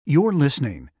You're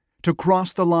listening to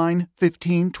Cross the Line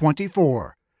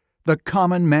 1524, the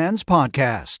Common Man's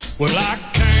Podcast. Well, I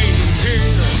came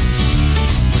here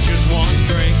with just one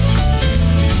drink,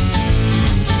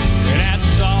 and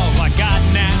that's all I got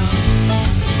now,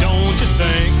 don't you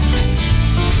think?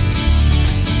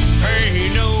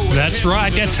 Hey, no. That's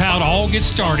right. That's how it all gets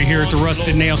started here at the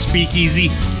Rusted Nail Speakeasy.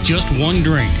 Just one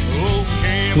drink.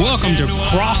 Welcome to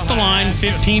Cross the Line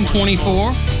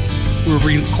 1524. We're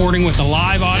recording with a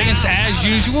live audience as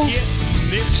usual.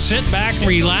 Sit back,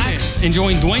 relax, and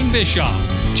join Dwayne Bischoff,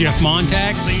 Jeff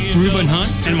Montag, Reuben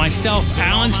Hunt, and myself,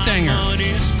 Alan Stenger,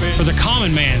 for the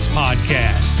Common Man's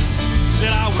Podcast.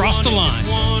 Cross the Line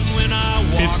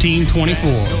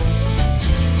 1524.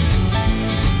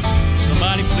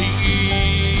 Somebody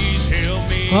please help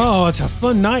me. Oh, it's a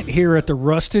fun night here at the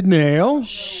Rusted Nail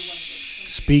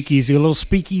Speakeasy, a little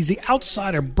speakeasy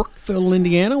outside of Brookville,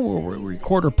 Indiana, where we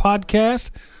record our podcast.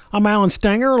 I'm Alan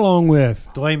Stenger, along with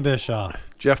Dwayne Bischoff,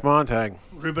 Jeff Montag,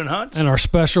 Reuben Hunt, and our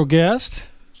special guest,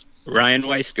 Ryan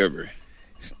Weisgerber.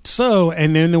 So,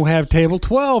 and then we have Table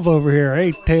 12 over here.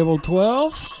 Hey, Table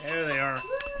 12. There they are.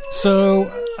 So,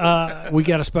 we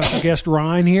got a special guest,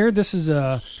 Ryan, here. This is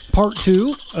part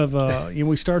two of,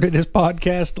 we started this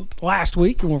podcast last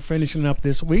week, and we're finishing up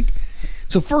this week.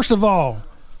 So, first of all,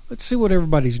 let's see what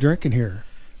everybody's drinking here.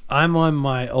 I'm on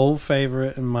my old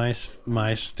favorite, and my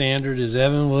standard is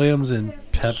Evan Williams and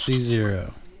Pepsi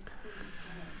Zero.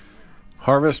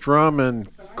 Harvest Rum and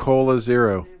Cola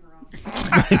Zero.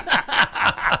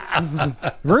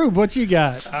 Rube, what you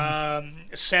got?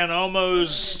 San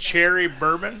Elmo's Cherry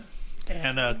Bourbon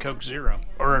and Coke Zero,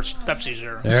 or Pepsi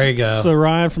Zero. There you go. So,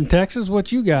 Ryan from Texas,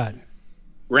 what you got?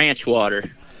 Ranch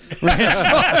water.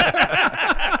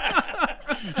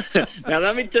 Now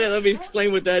let me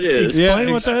explain what that is.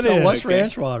 Explain what that is. What's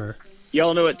ranch water?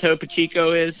 Y'all know what Topo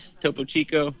Chico is? Topo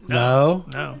Chico? No.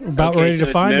 We're about ready to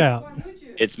find out.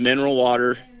 It's mineral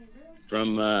water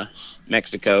from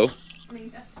Mexico,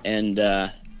 and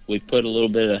we put a little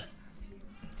bit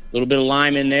of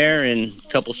lime in there and a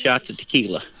couple shots of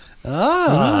tequila.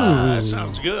 That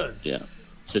sounds good. Yeah,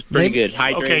 so it's pretty good.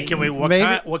 Hydrating. Okay, can we?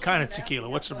 What kind of tequila?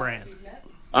 What's the brand?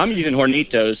 I'm using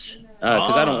Hornitos.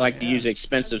 Because I don't like to use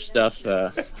expensive stuff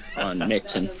on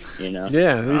mixing, you know.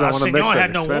 Yeah, you don't want to mix that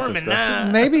no expensive warming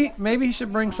stuff. now. Maybe you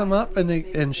should bring some up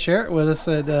and share it with us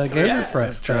at Gator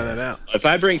Fresh. Try that out. If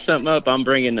I bring something up, I'm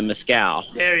bringing the mezcal.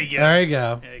 There you go. There you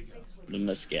go. The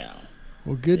mezcal.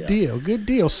 Well, good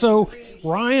deal. So,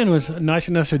 Ryan was nice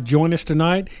enough to join us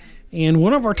tonight. And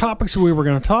one of our topics we were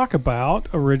going to talk about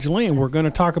originally, and we're going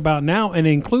to talk about now and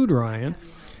include Ryan,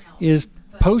 is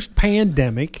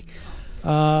post-pandemic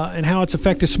and how it's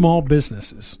affected small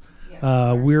businesses.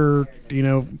 We're,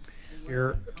 you're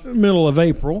middle of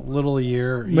April. Over a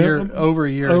year.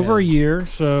 Over a year.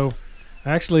 So,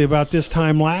 actually, about this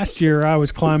time last year, I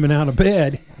was climbing out of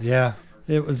bed. Yeah.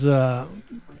 It was,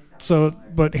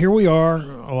 but here we are.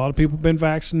 A lot of people have been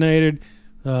vaccinated.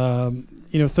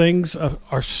 Things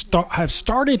have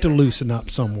started to loosen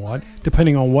up somewhat,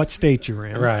 depending on what state you're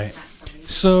in. Right.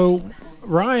 So,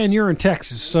 Ryan, you're in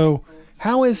Texas. So,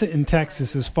 how is it in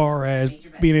Texas as far as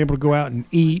being able to go out and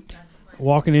eat,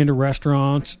 walking into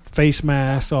restaurants, face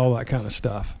masks, all that kind of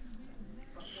stuff?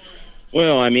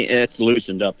 Well, I mean, it's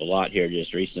loosened up a lot here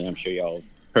just recently. I'm sure y'all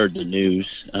heard the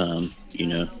news.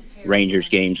 Rangers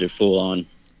games are full on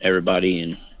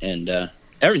everybody, and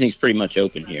everything's pretty much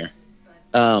open here.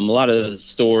 A lot of the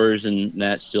stores and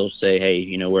that still say,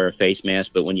 hey, wear a face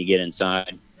mask, but when you get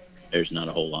inside, there's not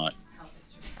a whole lot.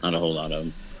 Not a whole lot of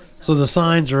them. So the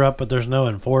signs are up, but there's no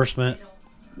enforcement.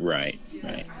 Right,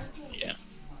 yeah.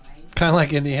 Kind of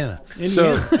like Indiana.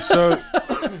 So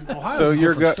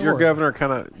your governor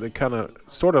kind of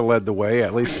sort of led the way,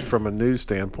 at least from a news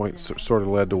standpoint, sort of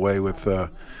led the way with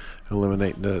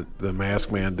eliminating the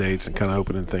mask mandates and kind of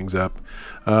opening things up.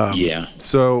 Yeah.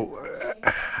 So,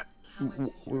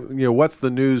 what's the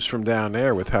news from down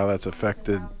there with how that's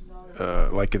affected,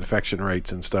 like infection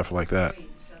rates and stuff like that?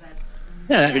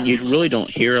 Yeah, I mean, you really don't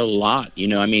hear a lot.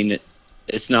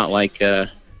 It's not like a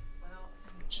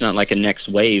next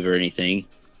wave or anything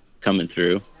coming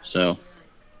through. So,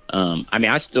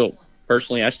 I still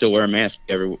wear a mask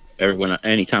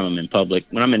anytime I'm in public.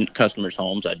 When I'm in customers'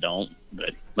 homes, I don't.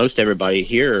 But most everybody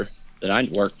here that I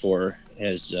work for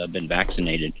has been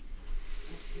vaccinated.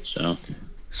 So,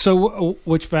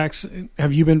 which vaccine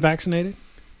have you been vaccinated?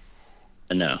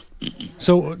 No.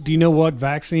 So, do you know what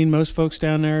vaccine most folks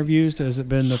down there have used? Has it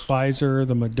been the Pfizer,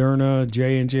 the Moderna,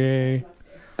 J&J?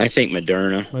 I think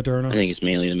Moderna. Moderna. I think it's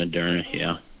mainly the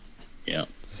Moderna. Yeah.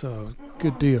 So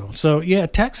good deal. So yeah,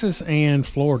 Texas and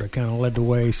Florida kind of led the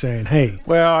way, saying, "Hey."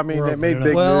 Well, I mean, they made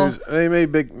big news. They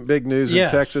made big news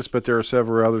Yes. in Texas, but there are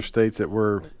several other states that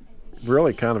were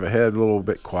really kind of ahead, a little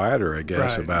bit quieter, I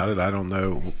guess, Right. about it. I don't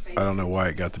know why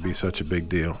it got to be such a big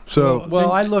deal. So,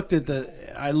 Well, I looked at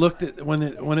when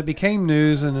it became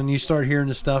news, and then you start hearing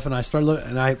the stuff, and I started looking,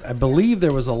 and I believe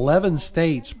there was 11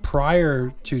 states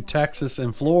prior to Texas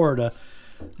and Florida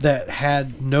that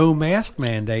had no mask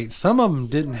mandate. Some of them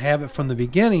didn't have it from the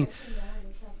beginning,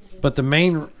 but the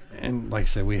main, and like I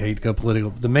said, we hate to go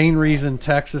political. The main reason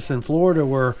Texas and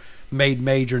Florida made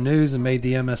major news and made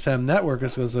the MSM network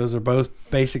is because those are both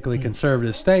basically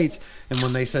conservative states. And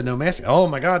when they said no mask, oh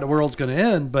my God, the world's going to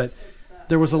end. But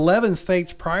there was 11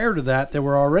 states prior to that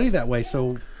were already that way.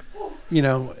 So,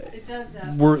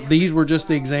 these were just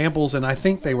the examples, and I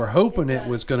think they were hoping it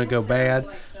was going to go bad,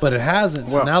 but it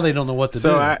hasn't. So now they don't know what to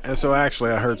do. So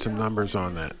actually, I heard some numbers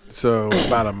on that. So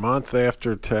about a month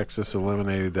after Texas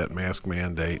eliminated that mask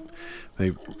mandate,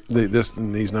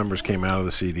 these numbers came out of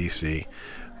the CDC.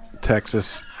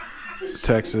 Texas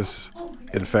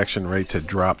infection rates had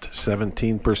dropped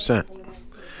 17%.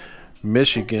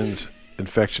 Michigan's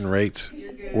infection rates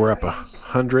were up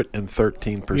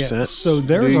 113%. Yeah, so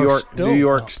there's New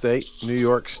York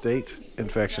State's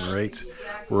infection rates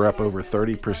were up over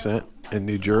 30%, and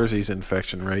New Jersey's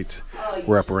infection rates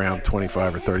were up around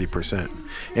 25 or 30%.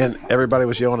 And everybody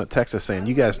was yelling at Texas saying,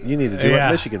 "You guys, you need to do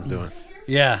what Michigan's doing."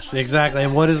 Yes, exactly.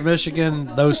 And what is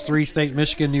Michigan? Those three states,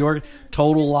 Michigan, New York,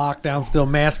 total lockdown, still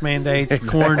mask mandates,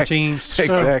 quarantines.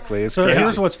 Exactly. So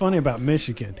here's what's funny about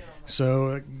Michigan.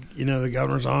 So, the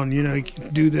governor's on, you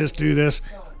can do this.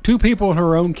 Two people in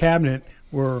her own cabinet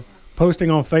were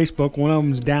posting on Facebook. One of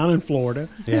them's down in Florida.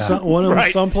 Yeah. One of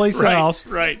them's someplace else.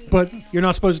 Right. But you're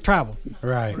not supposed to travel.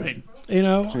 Right.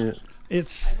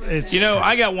 It's.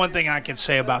 I got one thing I can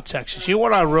say about Texas. You know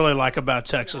what I really like about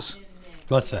Texas?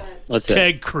 What's that?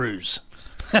 Ted Cruz.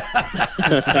 All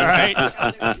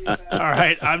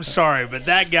right. I'm sorry, but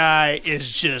that guy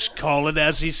is just calling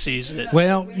as he sees it.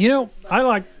 Well, I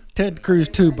like Ted Cruz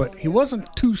too, but he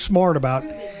wasn't too smart about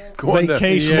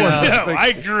vacation. No,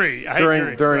 I agree.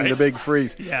 During the big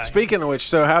freeze. Yeah. Speaking of which,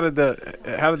 so how did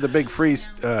the big freeze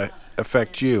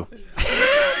affect you?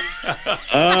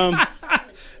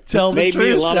 Tell the made me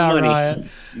a truth lot now, of money. Ryan.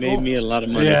 Made me a lot of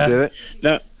money. Yeah. Did it?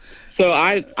 No, so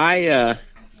my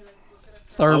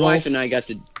Thermals. wife and I got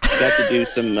to do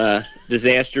some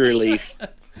disaster relief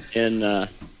in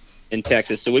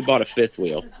Texas. So we bought a fifth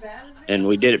wheel, and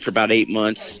we did it for about 8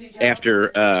 months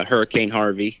after Hurricane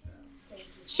Harvey.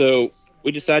 So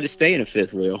we decided to stay in a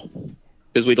fifth wheel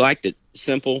because we liked it.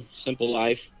 Simple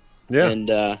life. Yeah.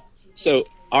 And so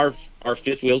our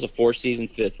fifth wheel is a 4-season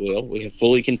fifth wheel. We have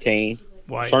fully contained.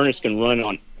 White. Furnace can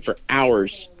run for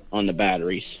hours on the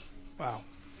batteries. Wow.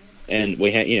 And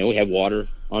we have water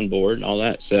on board and all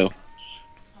that. So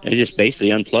it just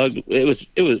basically unplugged. It was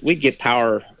we'd get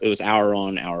power. It was hour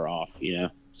on, hour off.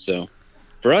 So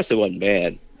for us it wasn't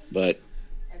bad, but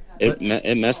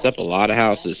it messed up a lot of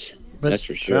houses. That's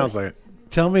for sure. Sounds like it.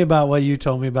 Tell me about what you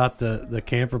told me about the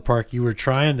camper park. You were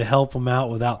trying to help them out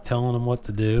without telling them what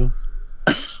to do.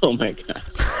 Oh my God.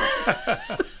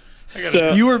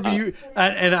 So, You were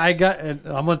and I'm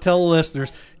going to tell the listeners,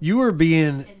 you were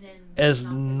being as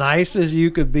nice as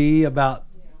you could be about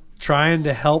trying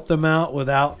to help them out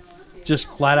without just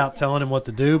flat out telling them what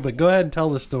to do. But go ahead and tell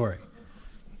the story.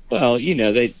 well,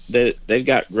 they've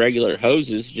got regular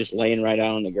hoses just laying right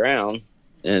out on the ground,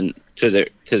 and to their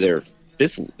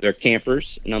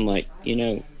campers, and I'm like,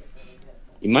 you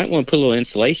might want to put a little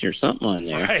insulation or something on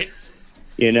there. Right.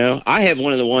 I have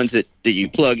one of the ones that you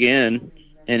plug in,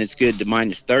 and it's good to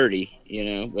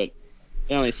 -30. But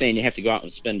they're only saying you have to go out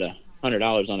and spend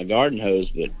 $100 on a garden hose,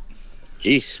 but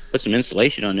geez, put some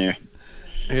insulation on there.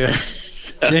 Yeah.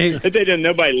 So, but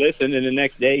nobody listened, and the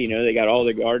next day, they got all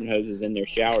the garden hoses in their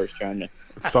showers trying to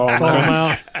Thaw 'em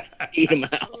out. eat them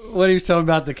out. What he was talking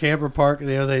about the camper park,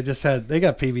 they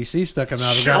got PVC stuck in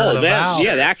out of the ground with a valve.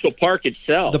 Yeah, the actual park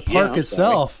itself. The park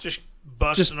itself. Just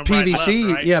busting Just them PVC, right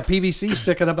left, right? yeah, PVC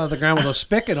sticking up out of the ground with a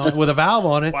spigot on it, with a valve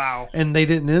on it. Wow. And they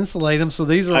didn't insulate them, so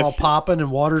these are all popping and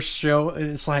water's show.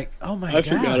 And it's like, oh my I God.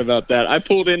 forgot about that. I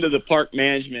pulled into the park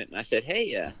management and I said,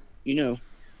 "Hey,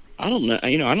 I don't know. I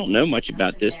don't know much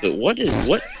about this, but what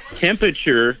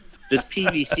temperature does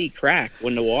PVC crack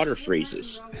when the water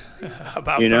freezes?"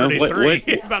 About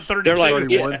 33. About 32. They're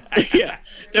like, yeah.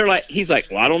 They're like, he's like,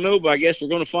 "Well, I don't know, but I guess we're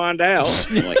going to find out."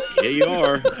 I'm like, "Yeah, you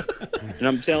are." And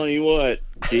I'm telling you what,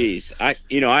 geez, I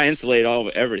insulate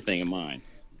everything in mine,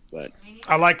 but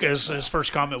I like his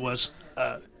first comment was,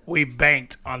 we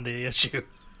banked on the issue.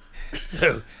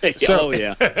 Oh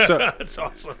yeah. So That's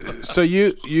awesome. so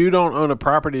you don't own a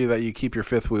property that you keep your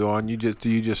fifth wheel on. You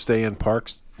just stay in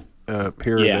parks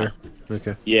here or there?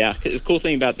 Okay. Yeah. The cool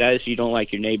thing about that is you don't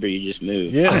like your neighbor, you just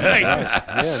move.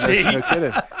 Yeah. See, No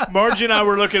kidding. Margie and I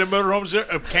were looking at motorhomes,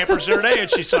 campers the other day, and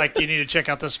she's like, "You need to check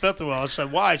out this fifth wheel." I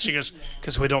said, "Why?" She goes,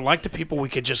 "Because we don't like the people. We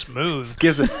could just move."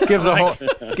 Gives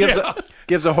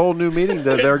a whole new meaning.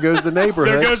 There goes the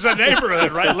neighborhood. There goes the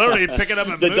neighborhood, right? Literally pick it up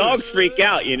and The move. dogs freak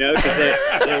out, because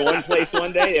they're one place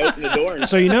one day, they open the door and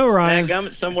So Ryan,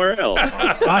 it's somewhere else.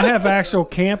 I have actual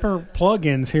camper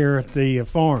plug-ins here at the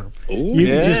farm. Ooh, You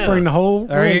can just bring the whole.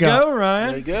 There you rig go, up. Ryan.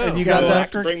 There you go. And you Got got that.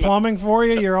 electric Bring my- plumbing for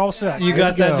you. You're all set. You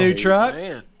got that new truck.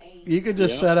 Man. You could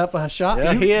just set up a shop.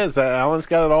 Yeah, You- he is. Alan's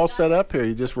got it all set up here.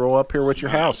 You just roll up here with your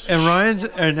house.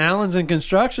 And Alan's in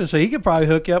construction, so he could probably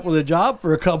hook you up with a job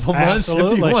for a couple months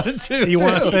Absolutely. if you wanted to. You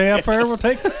want to too. stay up there? We'll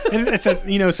take. And it's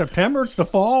September. It's the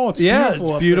fall. It's Yeah, beautiful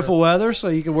it's up beautiful weather, so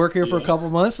you can work here for a couple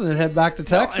months and then head back to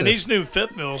Texas. And these new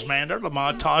fifth wheels, man, they're the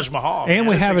Taj Mahal. there. And man.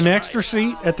 we This have an thing's extra nice.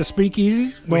 seat at the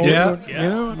speakeasy. We do. Yeah. You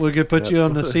know, we could put you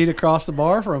on the seat across the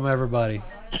bar from everybody.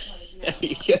 There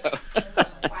you go.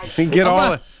 We can get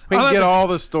I'm at all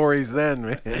the stories then,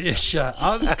 man. Yeah, shut.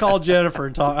 I'll call Jennifer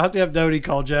and talk. I have to have Dodie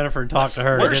call Jennifer and talk to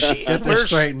her to Where's get, she? get this Where's,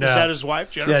 straightened is out. that his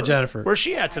wife, Jennifer? Yeah, Jennifer. Where's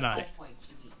she at tonight?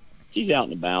 She's out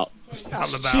and about.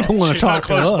 Out and about. She don't wanna She's talk not to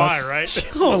close us. by, right?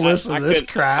 Don't listen to this I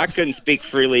crap. couldn't speak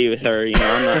freely with her. I'm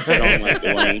not strong like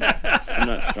Dwayne. I'm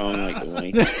not strong like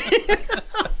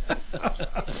Dwayne.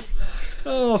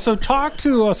 Oh, so talk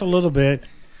to us a little bit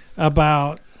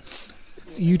about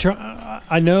you.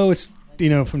 I know it's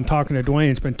from talking to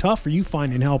Dwayne, it's been tough for you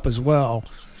finding help as well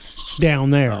down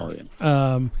there.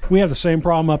 Oh, We have the same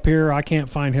problem up here. I can't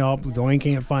find help. Dwayne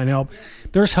can't find help.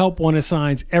 There's help on the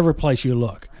signs every place you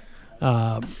look.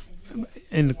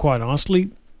 And quite honestly,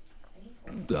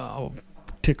 I'll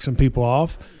tick some people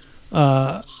off.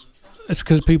 It's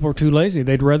because people are too lazy.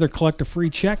 They'd rather collect a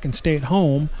free check and stay at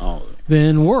home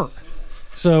than work.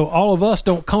 So all of us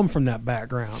don't come from that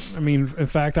background. I mean, in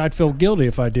fact, I'd feel guilty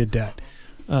if I did that.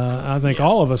 I think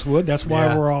all of us would. That's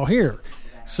why we're all here.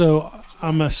 So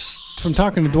from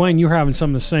talking to Dwayne, you're having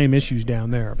some of the same issues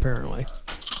down there, apparently.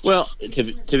 Well,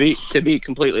 to be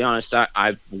completely honest,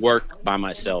 I work by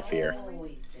myself here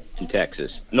in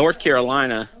Texas. North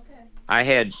Carolina,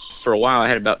 for a while I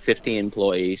had about 50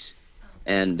 employees,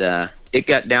 and it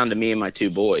got down to me and my two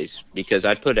boys because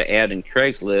I put an ad in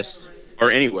Craigslist or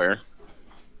anywhere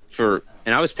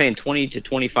and I was paying $20 to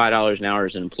 $25 an hour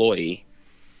as an employee,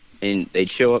 and they'd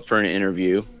show up for an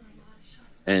interview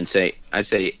and I'd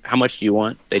say, how much do you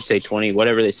want? They'd say 20,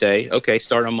 whatever they say. Okay,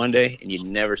 start on Monday, and you'd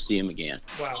never see them again.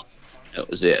 Wow. That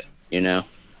was it,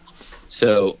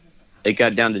 So it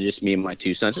got down to just me and my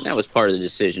two sons, and that was part of the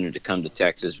decision to come to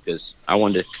Texas because I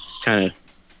wanted to kind of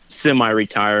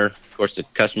semi-retire. Of course, the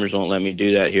customers won't let me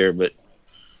do that here, but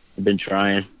I've been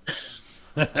trying.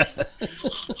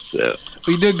 So If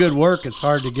you do good work, it's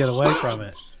hard to get away from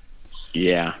it.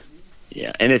 yeah,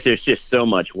 and there's just so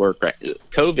much work. Right,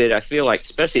 COVID, I feel like,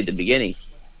 especially at the beginning,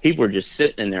 people were just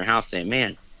sitting in their house saying,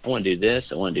 "Man, I want to do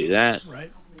this, I want to do that."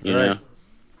 Right. You know.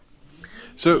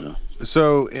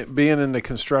 So being in the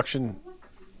construction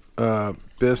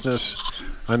business,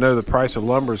 I know the price of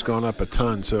lumber has gone up a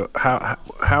ton. So how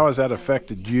has that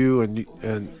affected you? And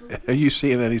are you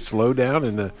seeing any slowdown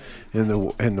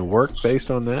in the work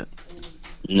based on that?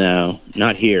 No,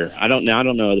 not here. I don't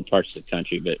know other parts of the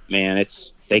country, but man,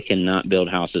 they cannot build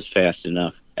houses fast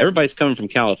enough. Everybody's coming from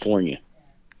California.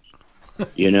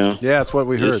 Yeah, that's what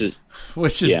we heard.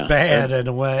 Which is bad in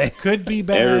a way. Could be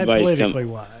bad Everybody's politically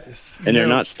wise. And they're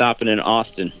not stopping in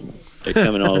Austin. They're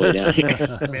coming all the way down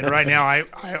here. I mean, right now,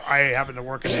 I happen to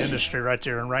work in the industry right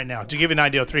there. And right now, to give you an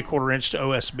idea, a 3/4 inch to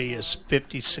OSB is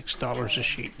 $56 a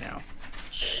sheet now.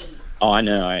 Oh, I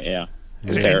know. Yeah.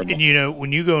 It's terrible. And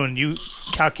when you go and you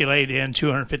calculate in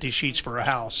 250 sheets for a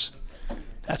house,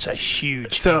 that's a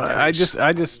huge So increase.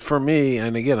 I just for me,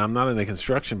 and again, I'm not in the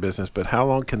construction business, but how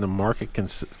long can the market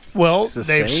Well,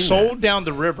 sustain they've sold down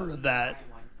the river that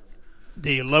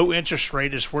the low interest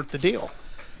rate is worth the deal.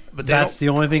 But That's the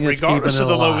only thing that's regardless keeping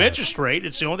of it the low alive. interest rate,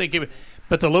 it's the only thing keeping.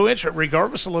 But the low interest,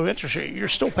 regardless of low interest rate, you're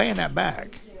still paying that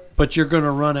back. But you're going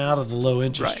to run out of the low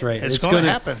interest Right. rate. It's gonna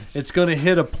happen. It's going to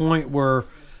hit a point where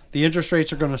the interest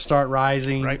rates are going to start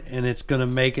rising, Right. and it's going to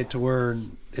make it to where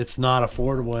it's not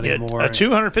affordable anymore. A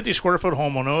 250 square foot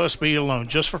home on OSB alone,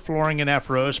 just for flooring and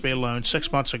after OSB alone,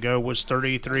 6 months ago was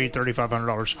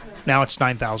 $3,500. Now it's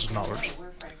 $9,000.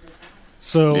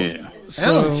 So,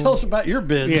 Alan, tell us about your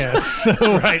bids. yes.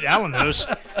 Right, Alan knows.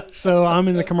 So I'm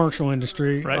in the commercial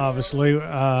industry, Right. obviously.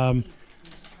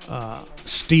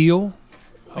 Steel,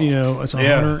 It's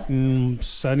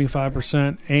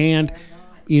 175%. And,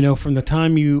 from the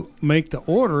time you make the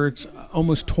order, it's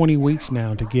almost 20 weeks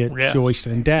now to get joist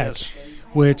and deck,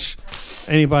 which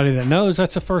anybody that knows,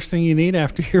 that's the first thing you need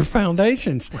after your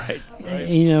foundations. Right.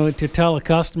 To tell a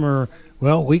customer,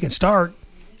 well, we can start,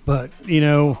 but, we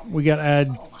got to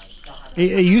add.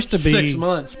 It used to be 6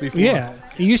 months before. Yeah.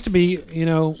 It used to be,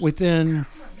 within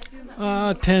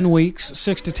 10 weeks,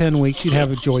 6 to 10 weeks, you'd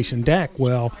have a joist and deck.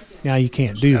 Well, now you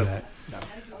can't do that. No.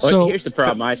 So here's the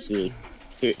problem I see.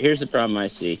 Here's the problem I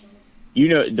see.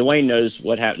 Dwayne knows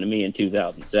what happened to me in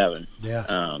 2007.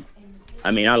 Yeah.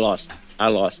 I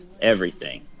lost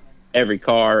everything, every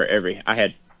car, I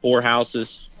had 4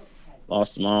 houses,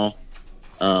 lost them all.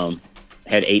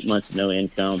 Had 8 months of no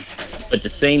income. But the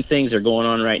same things are going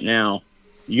on right now.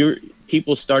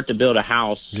 People start to build a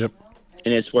house, and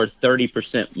it's worth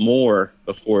 30% more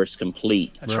before it's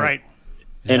complete. That's right.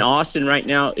 In Austin right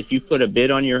now, if you put a bid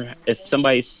on if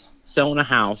somebody's selling a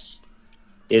house,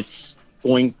 it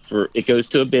goes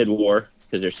to a bid war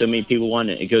because there's so many people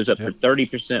wanting it. It goes up for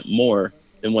 30% more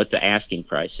than what the asking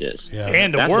price is. Yeah.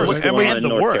 And the worth. And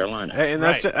North Carolina. Hey, and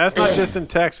that's not just in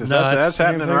Texas. That's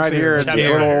happening right here in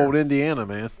good old Indiana,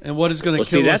 man. And what is going to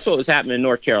kill us? That's what was happening in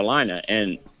North Carolina,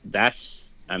 and that's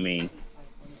why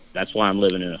I'm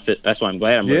living in that's why I'm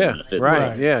glad I'm living in a fifth.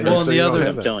 Right. Yeah. Well, and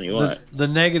I'm telling you what. The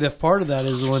negative part of that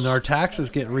is when our taxes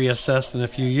get reassessed in a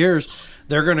few years,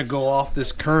 they're going to go off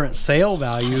this current sale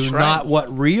value, not what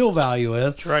real value is.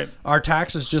 That's right. Our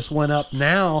taxes just went up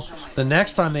now. The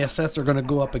next time they assess, they're going to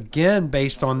go up again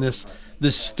based on this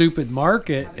stupid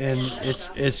market, and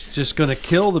it's just going to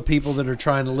kill the people that are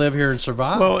trying to live here and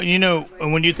survive. Well,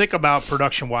 when you think about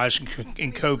production-wise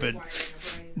in COVID,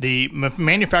 the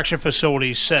manufacturing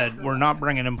facilities said, we're not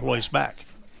bringing employees back.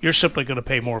 You're simply going to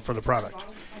pay more for the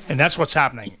product. And that's what's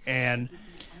happening. And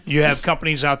you have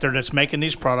companies out there that's making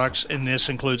these products, and this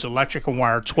includes electrical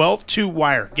wire, 12-2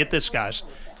 wire. Get this, guys.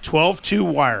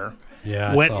 12-2 wire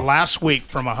went last week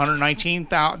from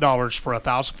 $119 for a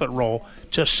 1,000-foot roll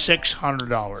to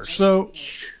 $600. So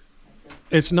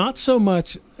it's not so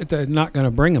much that they're not going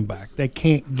to bring them back. They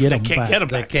can't get them back. They can't get them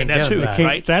back. They can't get them back.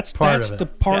 Right? That's the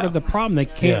part of the problem. They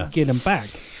can't get them back.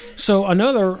 So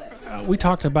another, we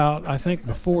talked about, I think,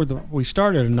 before we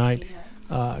started tonight,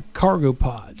 cargo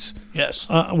pods. Yes.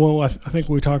 I think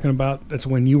we were talking about, that's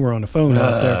when you were on the phone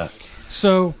out there.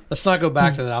 So let's not go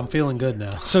back to that. I'm feeling good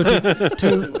now. So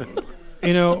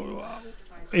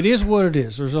it is what it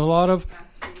is. There's a lot of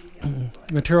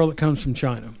material that comes from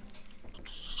China.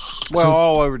 Well,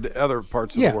 all over the other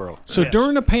parts of the world. So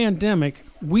during the pandemic,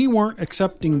 we weren't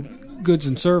accepting goods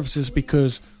and services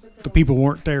because the people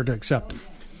weren't there to accept them.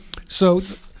 So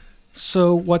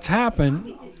what's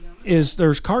happened is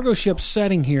there's cargo ships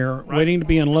sitting here waiting to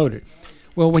be unloaded.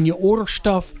 Well, when you order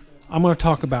stuff, I'm going to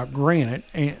talk about granite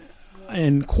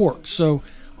and quartz. So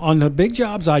on the big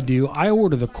jobs I do, I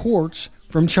order the quartz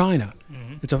from China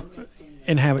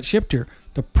and have it shipped here.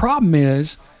 The problem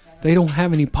is they don't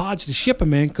have any pods to ship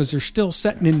them in because they're still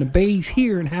sitting in the bays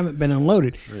here and haven't been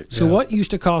unloaded. Right. So what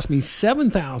used to cost me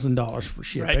 $7,000 for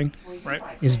shipping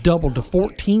is doubled to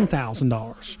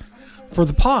 $14,000 for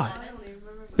the pod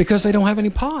because they don't have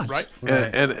any pods. Right.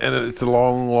 And it's a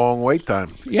long, long wait time.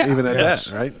 Yeah. Even at that,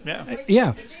 right?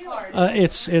 Yeah.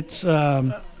 It's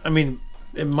I mean,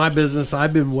 in my business,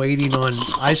 I've been waiting on.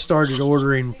 I started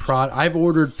ordering product. I've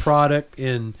ordered product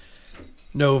in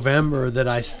November that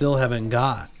I still haven't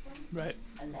got. Right.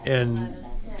 And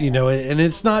and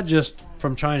it's not just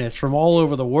from China; it's from all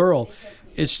over the world.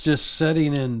 It's just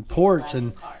sitting in ports,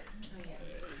 and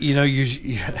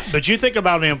But you think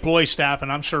about the employee staff,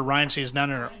 and I'm sure Ryan sees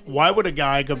none of it. Why would a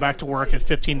guy go back to work at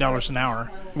 $15 an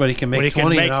hour? But he can make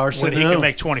 $20 an hour sitting when he at can home.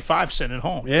 make $25 sitting at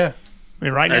home. Yeah. I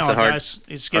mean, right That's now, guys,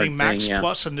 it's getting max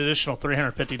plus an additional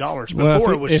 $350. Before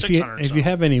well, it was $600. If you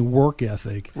have any work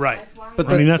ethic, right? But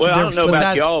I mean, that's I don't know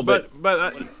about y'all, but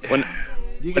when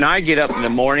I get up in the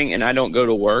morning and I don't go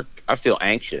to work, I feel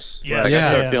anxious. Yes. Like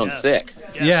I start feeling sick.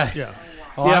 Yeah.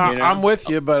 I'm with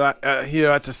you, but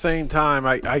at the same time,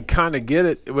 I kind of get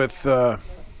it with my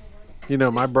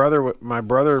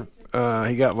brother.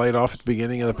 He got laid off at the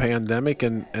beginning of the pandemic,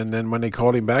 and then when they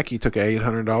called him back, he took an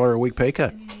 $800 a week pay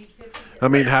cut. I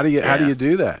mean, how do you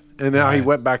do that? And now he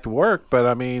went back to work, but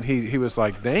I mean, he was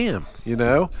like, damn,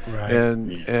 Right.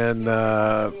 And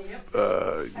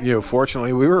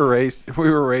fortunately, we were raised,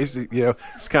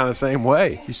 it's kind of the same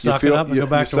way. You suck it up and go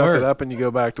back to work. You suck it up and you go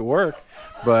back to work.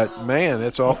 But man,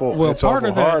 it's awful. Well, it's part awful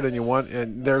of that, hard,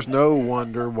 and there's no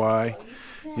wonder why,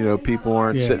 people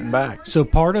aren't sitting back. So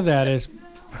part of that is,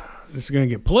 this is going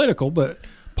to get political, but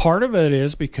part of it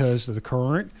is because of the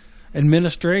current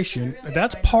administration.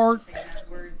 That's part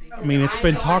I mean, it's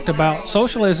been talked about.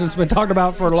 Socialism's been talked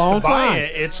about for a long time.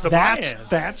 It's the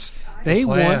buy-in. They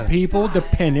want people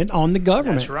dependent on the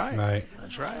government. That's right. Right.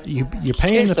 That's right. You're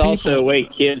paying the It's people. also the way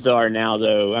kids are now,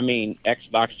 though. I mean,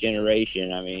 Xbox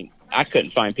generation. I mean, I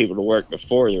couldn't find people to work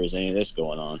before there was any of this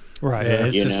going on. Right. Yeah,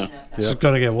 it's You just, know. it's just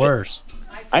going to get worse.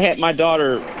 I had my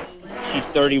daughter. She's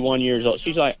 31 years old.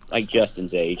 She's like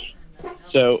Justin's age.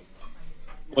 So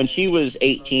when she was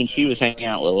 18, she was hanging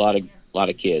out with a lot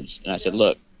of kids. And I said,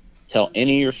 look, tell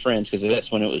any of your friends, because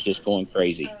that's when it was just going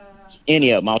crazy.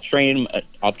 Any of them, I'll train them.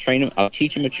 I'll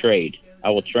teach them a trade. I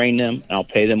will train them, and I'll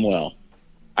pay them well.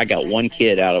 I got one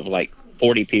kid out of like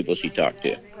 40 people she talked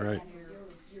to. Right.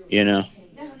 You know,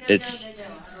 it's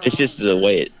just the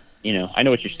way it. You know, I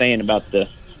know what you're saying about the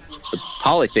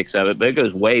politics of it, but it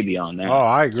goes way beyond that. Oh,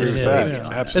 I agree with that. Yeah.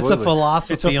 Absolutely. It's a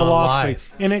philosophy. It's a philosophy, on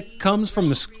life. and it comes from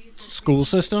the school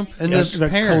system And the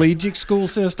parents. collegiate school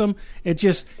system. It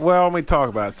just Well, let me talk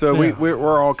about it. So Yeah.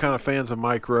 we're all kind of fans of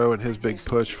Mike Rowe and his big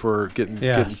push for getting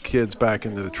kids back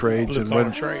into the trades. And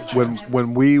Blue-collar trades.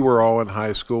 when we were all in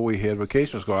high school, we had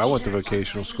vocational school. I went to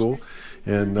vocational school,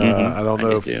 and I don't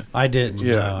know if I didn't.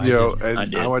 yeah, no, you know, didn't. I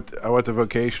and did. I went to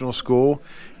vocational school,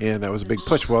 and that was a big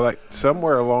push. Well, like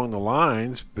somewhere along the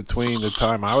lines between the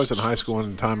time I was in high school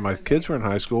and the time my kids were in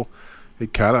high school,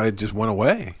 it just went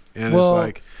away. And Well, it's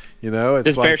like, you know,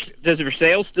 it's Does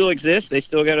Versailles still exist? They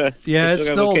still got a Yeah, it's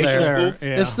still vocational there. school?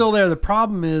 Yeah. It's still there. The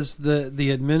problem is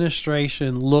the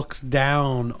administration looks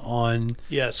down on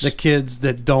Yes. the kids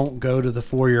that don't go to the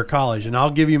 4-year college. And I'll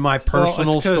give you my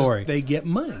personal it's 'cause story. They get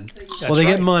money. Well, they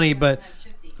right. get money, but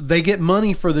they get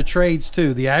money for the trades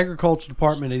too. The agriculture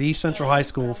department at East Central High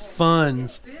School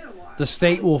funds. The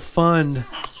state will fund.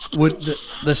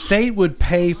 The state would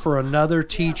pay for another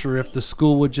teacher if the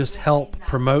school would just help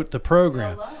promote the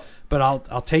program. But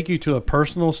I'll take you to a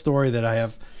personal story that I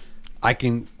have.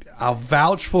 I'll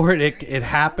vouch for it. It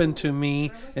happened to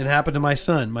me. It happened to my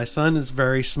son. My son is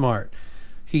very smart.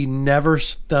 He never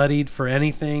studied for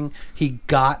anything. He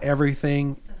got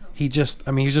everything. He's just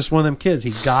one of them kids.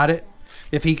 He got it.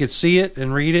 If he could see it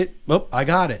and read it, I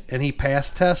got it. And he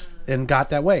passed tests and got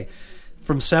that way.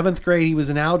 From 7th grade, he was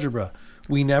in algebra.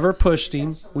 We never pushed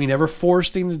him. We never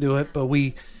forced him to do it, but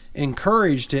we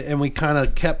encouraged it, and we kind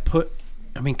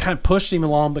of pushed him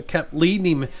along, but kept leading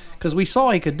him because we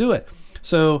saw he could do it.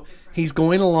 So he's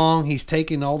going along. He's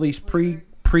taking all these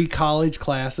pre-college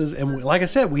classes, and like I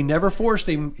said, we never forced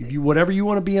him. If you whatever you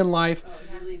want to be in life,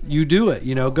 you do it.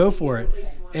 You know, go for it.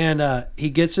 And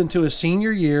he gets into his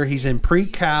senior year. He's in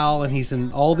pre-cal, and he's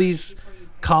in all these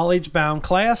college-bound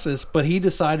classes. But he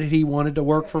decided he wanted to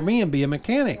work for me and be a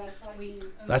mechanic.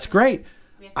 That's great.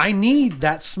 I need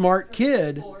that smart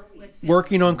kid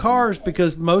working on cars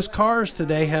because most cars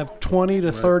today have 20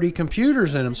 to 30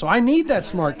 computers in them. So I need that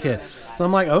smart kid. So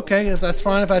I'm like, okay, if that's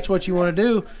fine, if that's what you want to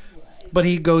do. But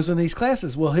he goes in these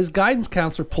classes. Well, his guidance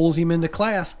counselor pulls him into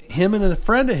class. Him and a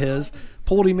friend of his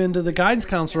pulled him into the guidance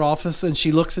counselor office, and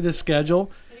she looks at his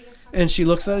schedule, and she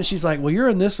looks at it, and she's like, well, you're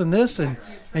in this and this, and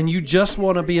you just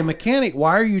want to be a mechanic.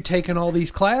 Why are you taking all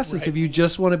these classes if you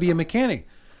just want to be a mechanic?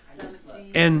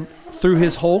 And through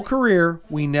his whole career,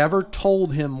 we never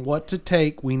told him what to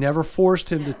take. We never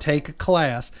forced him to take a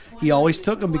class. He always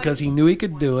took them because he knew he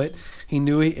could do it. He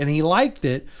knew and he liked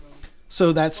it.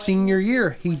 So that senior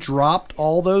year, he dropped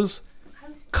all those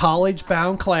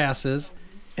college-bound classes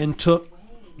and took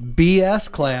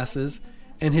BS classes,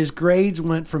 and his grades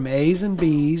went from A's and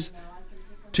B's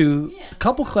to a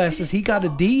couple classes he got a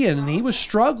D in, and he was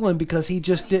struggling because he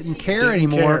just didn't care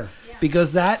anymore.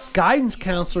 Because that guidance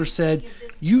counselor said,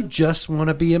 you just want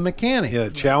to be a mechanic. Yeah,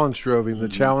 the challenge drove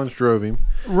him.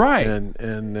 Right. And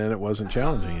then it wasn't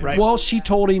challenging him. Right. Well, she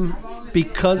told him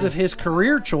because of his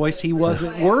career choice, he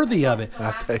wasn't worthy of it.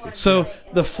 I'll take it. So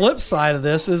the flip side of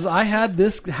this is I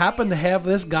happened to have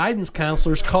this guidance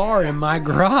counselor's car in my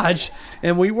garage,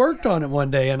 and we worked on it one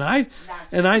day, and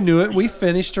I knew it. We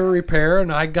finished a repair,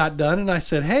 and I got done, and I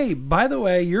said, hey, by the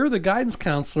way, you're the guidance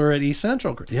counselor at East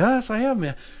Central. Yes, I am,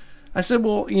 man. I said,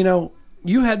 well,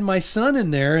 you had my son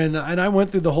in there, and I went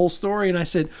through the whole story, and I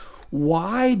said,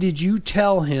 why did you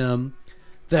tell him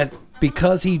that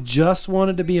because he just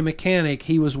wanted to be a mechanic,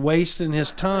 he was wasting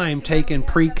his time taking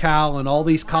pre-cal and all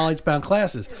these college-bound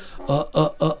classes?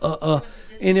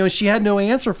 And she had no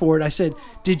answer for it. I said,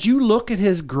 did you look at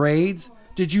his grades?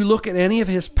 Did you look at any of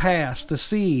his past to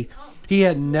see he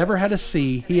had never had a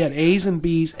C? He had A's and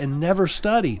B's and never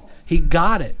studied. He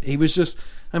got it. He was just...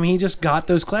 he just got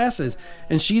those classes,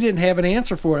 and she didn't have an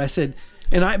answer for it. I said,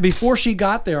 before she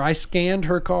got there, I scanned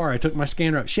her car. I took my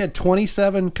scanner out. She had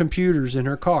 27 computers in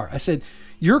her car. I said,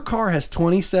 your car has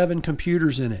 27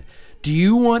 computers in it. Do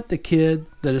you want the kid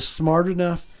that is smart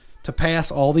enough to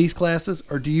pass all these classes,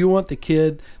 or do you want the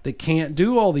kid that can't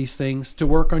do all these things to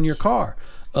work on your car?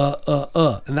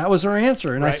 And that was her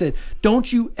answer. And I said,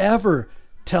 don't you ever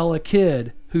tell a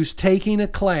kid who's taking a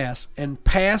class and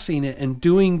passing it and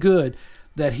doing good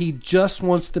that he just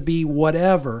wants to be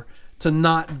whatever to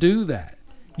not do that.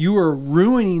 You are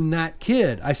ruining that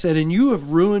kid. I said, and you have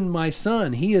ruined my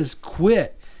son. He has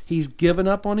quit. He's given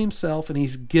up on himself, and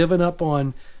he's given up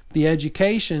on the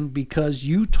education because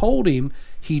you told him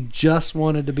he just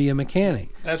wanted to be a mechanic.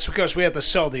 That's because we have to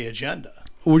sell the agenda.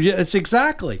 Well, yeah, it's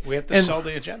exactly. We have to sell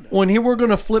the agenda. When we're going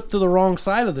to flip to the wrong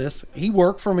side of this, he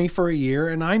worked for me for a year,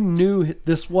 and I knew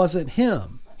this wasn't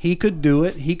him. He could do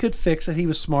it. He could fix it. He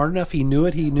was smart enough. He knew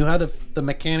it. He knew how to the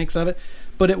mechanics of it,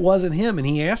 but it wasn't him. And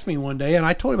he asked me one day, and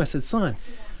I told him, I said, son,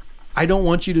 I don't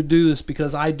want you to do this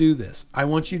because I do this. I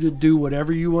want you to do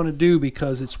whatever you want to do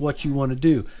because it's what you want to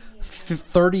do.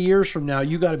 30 years from now,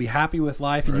 you got to be happy with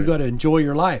life, and you got to enjoy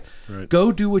your life. Right.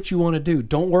 Go do what you want to do.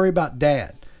 Don't worry about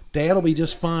Dad. Dad will be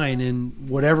just fine, and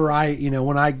whatever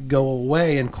when I go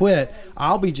away and quit,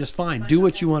 I'll be just fine. Do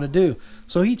what you want to do.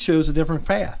 So he chose a different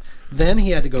path. Then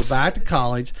he had to go back to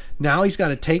college. Now he's got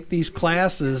to take these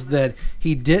classes that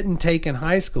he didn't take in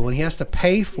high school, and he has to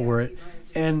pay for it.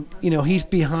 And, he's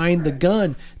behind the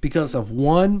gun because of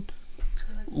one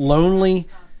lonely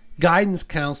guidance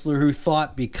counselor who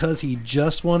thought because he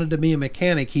just wanted to be a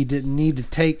mechanic, he didn't need to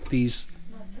take these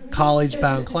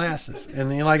college-bound classes. And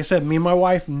like I said, me and my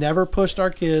wife never pushed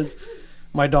our kids.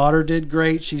 My daughter did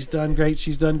great. She's done great.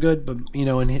 She's done good. But,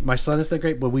 and my son has done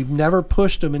great. But we've never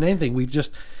pushed them in anything.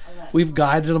 We've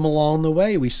guided them along the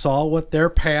way. We saw what their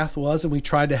path was, and we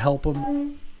tried to help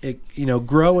them,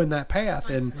 grow in that path.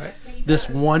 And this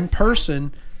one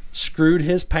person screwed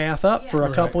his path up for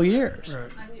a couple years. Right.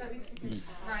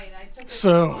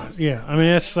 So, yeah,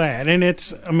 that's sad. And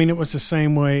it was the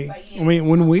same way.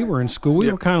 When we were in school,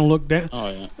 we were kind of looked down. Oh,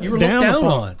 yeah. You were looked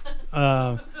down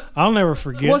on. I'll never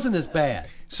forget. It wasn't as bad.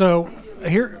 So,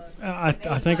 here, I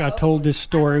think I told this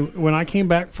story. When I came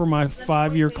back for my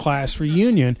 5-year class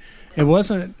reunion, it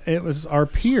was our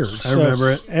peers. I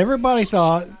remember it. Everybody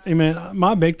thought,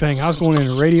 my big thing, I was going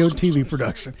into radio and TV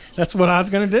production. That's what I was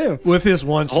going to do. With his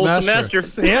one semester.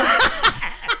 Yeah.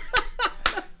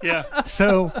 Yeah.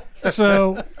 So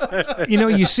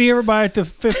you see everybody at the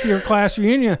 5th-year class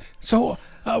reunion. So,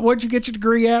 what'd you get your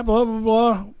degree at? Blah, blah,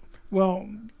 blah. Well,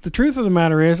 the truth of the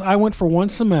matter is I went for one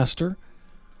semester.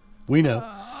 We know.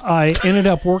 I ended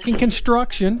up working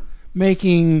construction,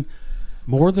 making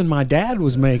more than my dad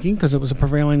was making because it was a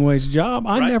prevailing wage job.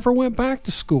 I never went back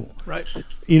to school. Right.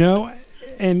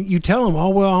 And you tell them,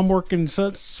 I'm working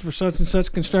for such and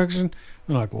such construction.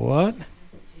 They're like, what?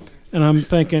 And I'm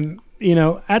thinking,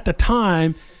 at the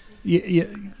time, you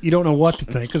don't know what to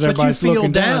think because everybody's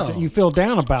looking down. So you feel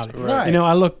down about it. Right.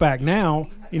 I look back now.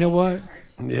 You know what?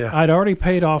 Yeah. I'd already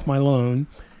paid off my loan.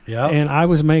 Yeah. And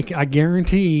I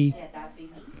guarantee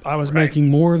I was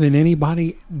making more than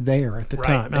anybody there at the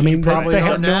time. You probably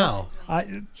are now.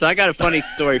 So I got a funny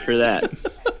story for that.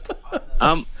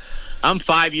 I'm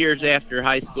 5 years after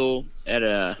high school at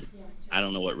I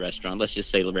don't know what restaurant. Let's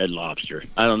just say Red Lobster.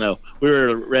 I don't know. We were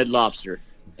at Red Lobster.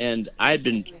 And I had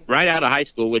been right out of high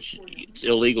school, which it's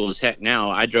illegal as heck now.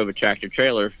 I drove a tractor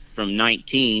trailer from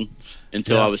 19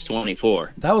 until I was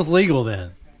 24. That was legal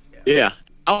then. Yeah.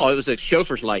 Oh, it was a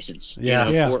chauffeur's license.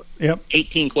 Yeah. For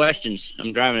 18 questions.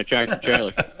 I'm driving a tractor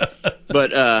trailer.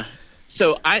 But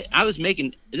so I was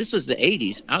making. This was the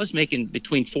 80s. I was making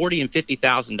between $40,000 and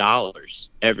 $50,000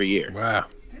 every year. Wow.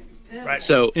 Right.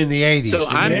 So in the 80s. So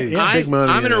I'm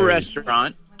in a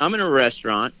restaurant. I'm in a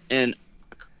restaurant, and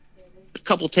a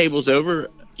couple tables over,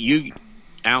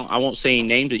 I won't say any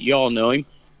names, but you all know him.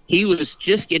 He was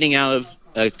just getting out of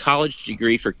a college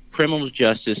degree for criminal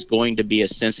justice, going to be a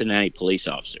Cincinnati police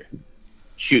officer,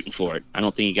 shooting for it. I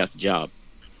don't think he got the job.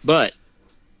 But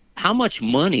how much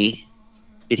money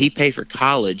did he pay for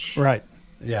college? Right.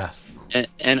 Yes.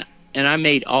 And I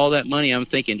made all that money. I'm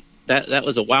thinking that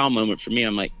was a wow moment for me.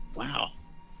 I'm like, wow,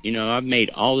 I've made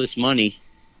all this money,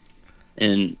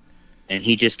 and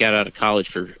he just got out of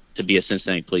college to be a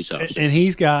Cincinnati police officer. And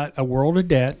he's got a world of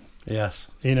debt. Yes.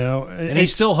 And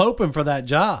he's still hoping for that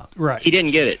job. Right. He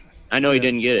didn't get it. I know he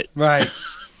didn't get it. Right.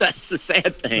 That's the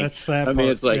sad thing. That's the sad part. I mean,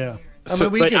 it's like,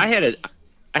 I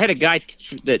had a guy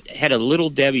that had a Little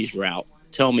Debbie's route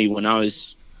tell me when I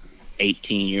was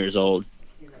 18 years old.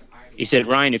 He said,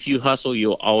 Ryan, if you hustle,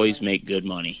 you'll always make good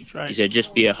money. That's right. He said,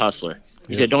 just be a hustler.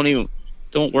 He said, don't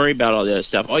worry about all the other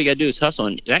stuff. All you got to do is hustle.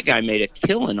 And that guy made a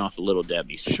killing off of Little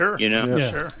Debbie's. Sure.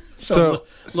 Yeah. Sure. So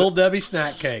Little Debbie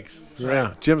snack cakes.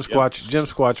 Yeah, Jim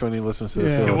Squatch when he listens to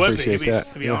this, he'll appreciate that.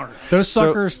 He'd be honored. Those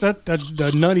suckers,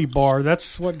 the Nutty Bar.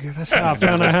 That's how I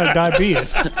found out I had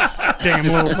diabetes. Damn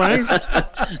little things.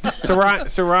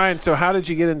 So Ryan, how did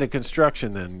you get into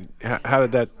construction then? How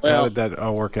did that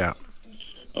all work out?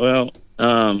 Well,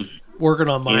 working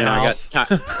on my house.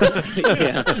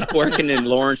 Working in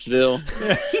Lawrenceville.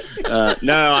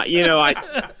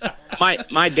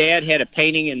 My dad had a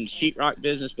painting and sheetrock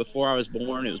business before I was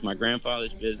born. It was my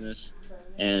grandfather's business,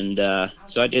 and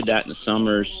so I did that in the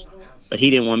summers. But he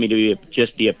didn't want me to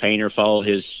just be a painter, follow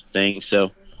his thing.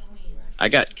 So I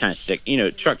got kind of sick.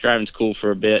 Truck driving's cool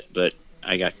for a bit, but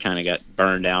I got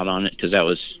burned out on it because that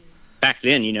was back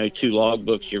then. 2 log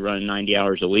books, you're running 90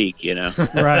 hours a week.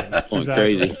 Right, going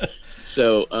exactly. crazy.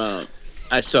 So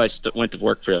I went to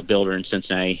work for a builder in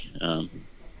Cincinnati.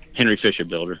 Henry Fisher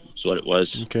Builder is what it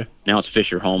was. Okay. Now it's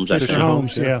Fisher Homes. Fisher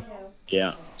Homes, yeah.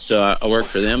 Yeah. So I worked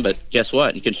for them, but guess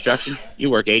what? In construction, you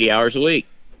work 80 hours a week.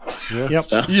 Yeah. Yep.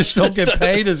 So, You just don't get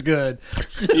paid as good.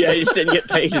 yeah, you just didn't get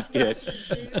paid as good.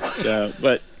 So,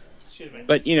 but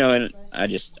and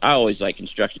I always like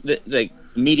construction. The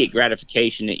immediate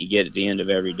gratification that you get at the end of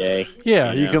every day.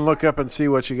 Yeah, you can look up and see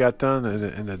what you got done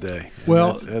in the day.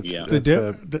 Well,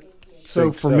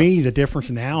 So for me, the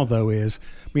difference now, though, is,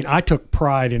 I took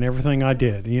pride in everything I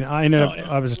did. I ended up,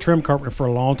 I was a trim carpenter for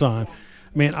a long time.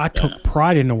 I took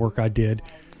pride in the work I did.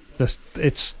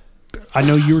 I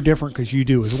know you're different because you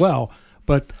do as well,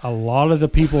 but a lot of the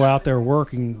people out there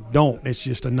working don't. It's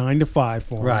just a 9 to 5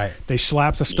 for them. Right. They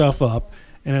slap the stuff up,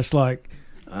 and it's like,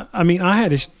 I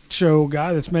had to show a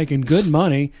guy that's making good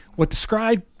money what the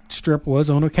scribe strip was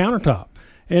on a countertop.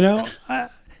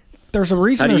 There's a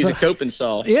reason. How to use there's a coping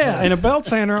saw. Yeah, and a belt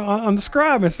sander on the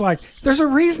scribe. It's like there's a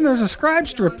reason there's a scribe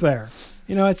strip there.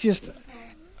 It's just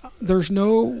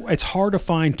it's hard to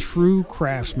find true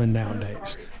craftsmen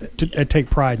nowadays to take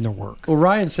pride in their work. Well,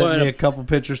 Ryan sent me a couple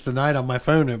pictures tonight on my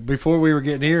phone. Before we were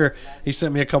getting here, he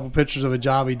sent me a couple pictures of a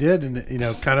job he did,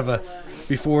 and kind of a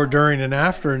before, during, and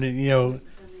after, and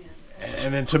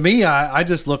and then to me, I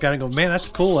just look at it and go, man, that's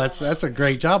cool. That's a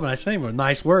great job, and I say, well,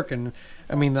 nice work, and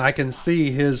I can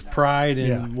see his pride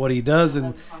in what he does,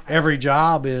 and every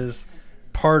job is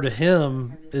part of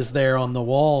him is there on the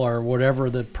wall, or whatever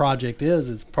the project is.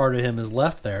 It's part of him is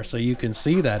left there, so you can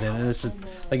see that, and it's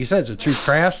like you said, it's a true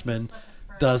craftsman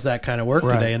does that kind of work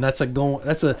today, and that's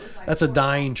a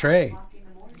dying trade.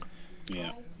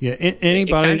 Yeah. Yeah.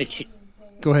 Anybody?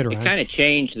 Go ahead, Ryan. It kind of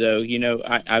changed, though.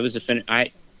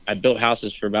 I built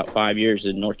houses for about 5 years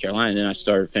in North Carolina, and then I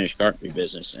started a finished carpentry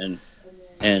business, and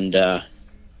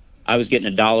I was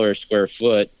getting $1 a square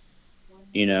foot,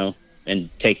 and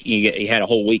you had a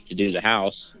whole week to do the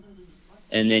house,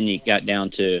 and then you got down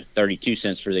to 32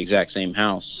 cents for the exact same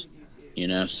house,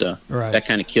 so that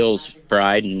kind of kills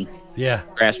pride and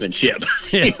craftsmanship.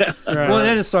 Yeah. Well,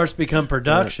 then it starts to become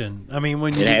production.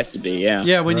 When it has to be,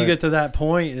 when you get to that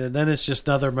point, then it's just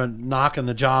another knocking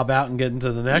the job out and getting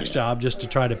to the next job just to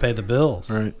try to pay the bills.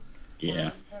 Right.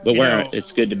 Yeah. But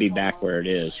it's good to be back where it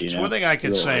is. It's one thing I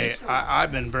can say.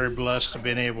 I've been very blessed to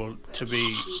been able to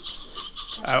be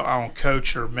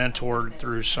coached or mentored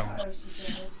through some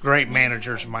great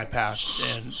managers in my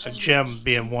past, and Jim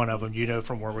being one of them.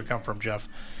 From where we come from, Jeff.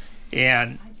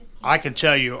 And I can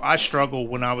tell you, I struggled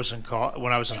when I was in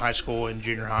high school and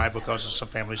junior high because of some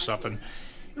family stuff, and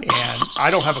I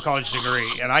don't have a college degree.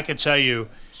 And I can tell you,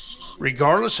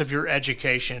 regardless of your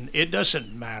education, it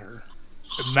doesn't matter.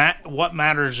 What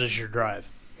matters is your drive.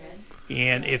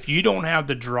 And if you don't have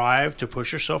the drive to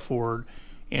push yourself forward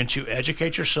and to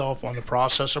educate yourself on the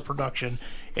process of production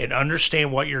and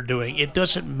understand what you're doing, it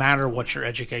doesn't matter what your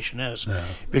education is. No.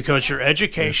 Because your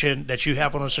education that you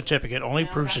have on a certificate only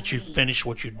proves that you finished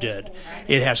what you did.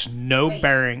 It has no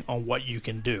bearing on what you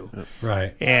can do.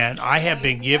 Right. And I have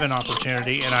been given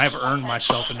opportunity, and I have earned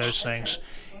myself in those things.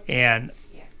 And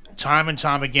time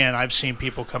again, I've seen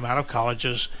people come out of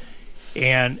colleges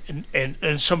and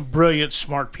some brilliant,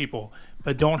 smart people,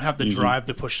 but don't have the drive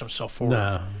to push themselves forward.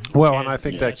 No. Well, and I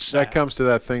think that comes to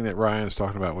that thing that Ryan's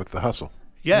talking about with the hustle.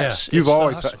 Yes, you've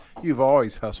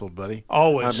always hustled, buddy.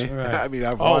 Always.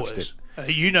 I've watched it.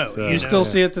 You still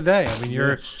see it today.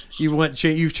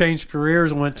 You've changed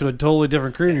careers and went to a totally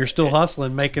different career, and you're still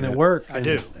hustling, making it work. I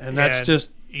do, and that's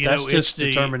just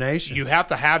determination. You have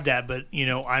to have that, but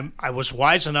I was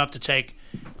wise enough to take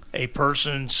a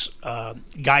person's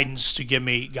guidance to give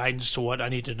me guidance to what I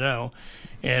need to know,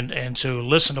 and to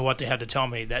listen to what they had to tell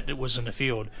me that it was in the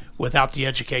field without the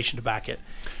education to back it.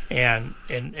 And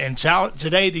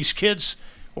today these kids,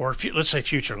 or let's say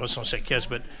future, let's not say kids,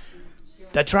 but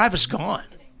that drive is gone.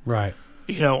 Right.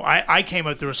 I came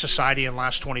up through a society in the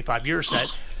last 25 years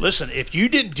that, listen, if you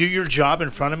didn't do your job in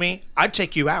front of me, I'd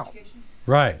take you out.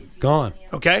 Right. Gone.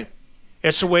 Okay?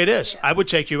 It's the way it is. I would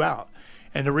take you out.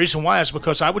 And the reason why is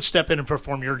because I would step in and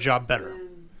perform your job better.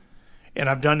 And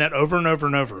I've done that over and over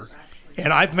and over.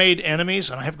 And I've made enemies,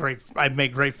 and I've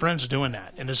made great friends doing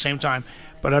that at the same time.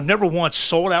 But I've never once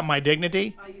sold out my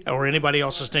dignity or anybody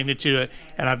else's dignity to it.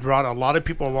 And I've brought a lot of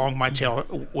people along my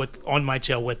tail on my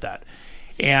tail with that.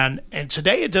 And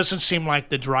today it doesn't seem like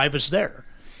the drive is there.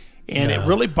 And it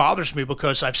really bothers me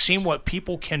because I've seen what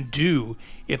people can do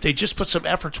if they just put some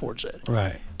effort towards it.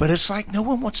 Right. But it's like no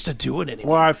one wants to do it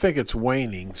anymore. Well, I think it's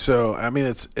waning. So I mean,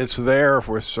 it's there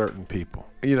with certain people.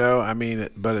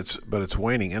 But it's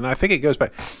waning, and I think it goes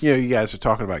back. You guys are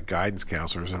talking about guidance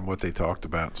counselors and what they talked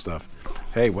about and stuff.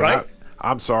 Hey,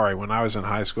 I'm sorry. When I was in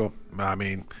high school, I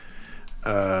mean,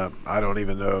 I don't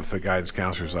even know if the guidance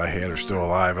counselors I had are still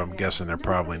alive. I'm guessing they're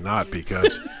probably not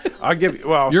because I'll give you.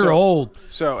 Well, you're old.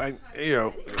 So, and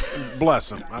bless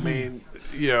them. I mean,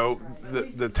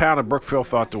 the town of Brookfield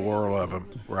thought the world of them,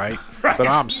 right? But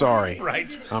I'm sorry.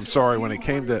 Right. I'm sorry when it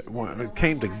came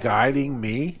to guiding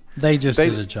me. They just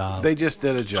did a job. They just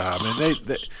did a job,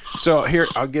 and so here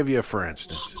I'll give you for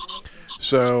instance.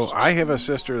 So I have a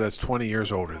sister that's 20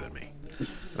 years older than me.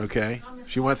 Okay,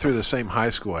 she went through the same high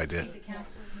school I did.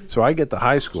 So I get to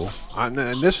high school, and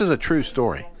this is a true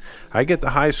story. I get to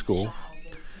high school,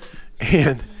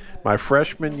 and my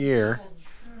freshman year,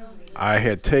 I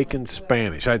had taken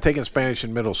Spanish. I had taken Spanish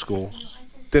in middle school.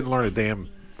 Didn't learn a damn.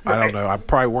 I don't know. I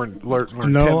probably learned 10 words.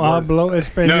 No hablo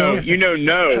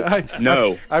español.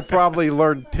 No. I probably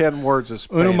learned 10 words of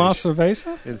Spanish. Uno más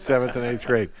cerveza? In 7th and 8th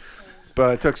grade. But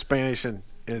I took Spanish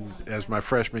as my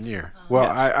freshman year. Well,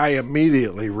 I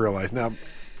immediately realized. Now,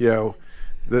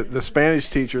 the Spanish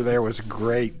teacher there was a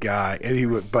great guy, and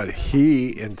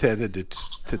he intended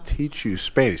to teach you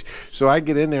Spanish. So I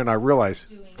get in there and I realize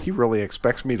he really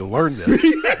expects me to learn this.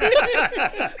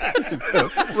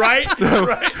 Right?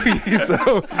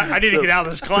 So I need to get out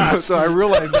of this class. So I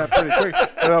realized that pretty quick.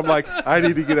 And I'm like, I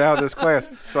need to get out of this class.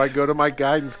 So I go to my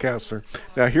guidance counselor.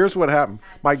 Now, here's what happened.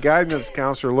 My guidance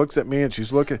counselor looks at me and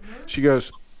she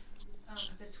goes,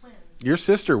 your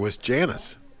sister was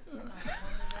Janice.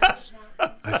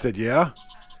 I said, yeah.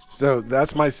 So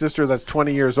that's my sister that's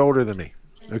 20 years older than me.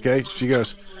 Okay? She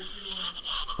goes,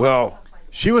 well,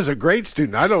 she was a great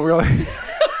student. I don't really...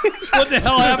 What the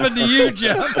hell happened to you,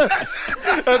 Jeff?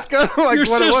 That's kind of like your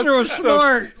what sister it was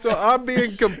smart. So I'm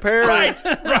being compared. Right.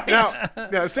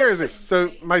 Now, seriously.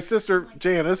 So my sister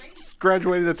Janice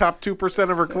graduated the top 2%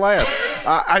 of her class.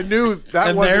 I knew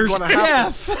that wasn't going to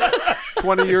happen.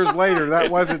 20 years later,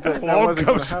 that wasn't going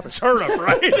to happen. Turnip,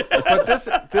 right?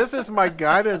 But this is my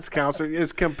guidance counselor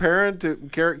is comparing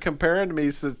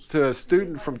me to a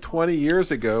student from 20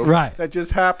 years ago, right? That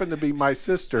just happened to be my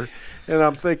sister, and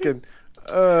I'm thinking.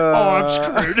 I'm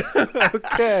screwed.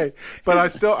 Okay, but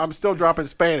I'm still dropping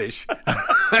Spanish.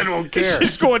 I don't care.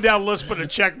 She's going down the list, putting a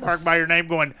check mark by your name,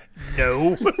 going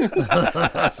no.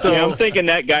 So I'm thinking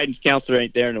that guidance counselor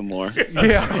ain't there no more.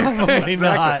 Yeah, probably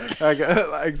exactly.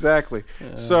 not. Exactly.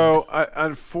 So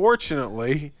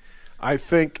unfortunately, I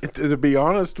think to be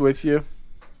honest with you,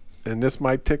 and this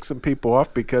might tick some people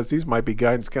off because these might be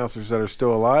guidance counselors that are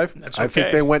still alive. That's okay. I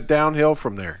think they went downhill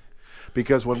from there.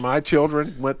 Because when my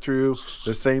children went through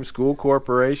the same school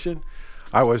corporation,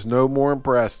 I was no more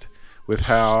impressed with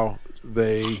how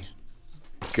they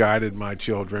guided my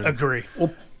children. Agree.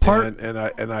 Well,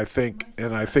 I think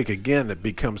again it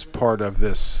becomes part of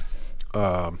this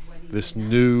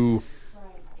new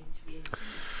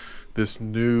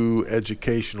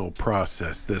educational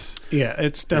process.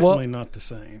 It's definitely not the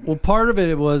same. Well, part of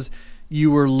it was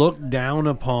you were looked down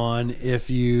upon if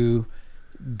you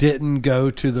didn't go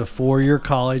to the 4-year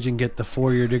college and get the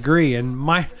 4-year degree. And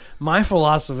my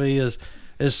philosophy is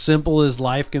as simple as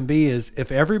life can be, is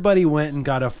if everybody went and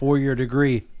got a 4-year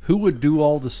degree, who would do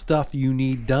all the stuff you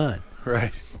need done?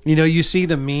 Right. You see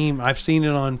the meme, I've seen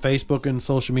it on Facebook and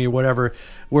social media, whatever,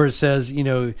 where it says,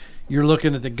 you're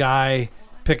looking at the guy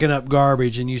picking up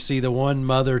garbage and you see the one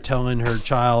mother telling her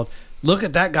child, look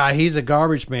at that guy, he's a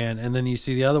garbage man. And then you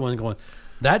see the other one going,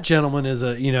 that gentleman is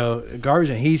a garbage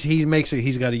man.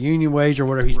 He's got a union wage or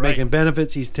whatever. He's making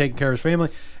benefits. He's taking care of his family,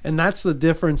 and that's the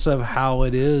difference of how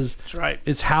it is. That's right.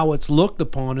 It's how it's looked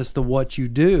upon as to what you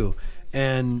do,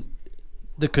 and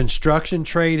the construction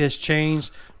trade has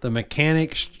changed. The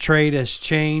mechanics trade has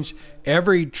changed.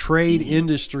 Every trade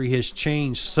industry has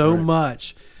changed so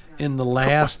much in the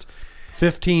last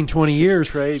 15, 20 years.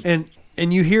 Trade.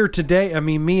 And you hear today. I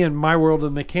mean, me and my world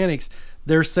of mechanics.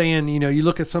 They're saying, you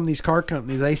look at some of these car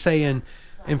companies, they saying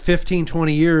in 15,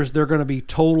 20 years, they're going to be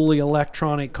totally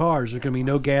electronic cars. There's going to be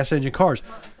no gas engine cars.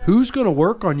 Who's going to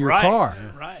work on your car?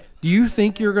 Right. Do you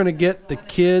think you're going to get the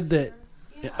kid that,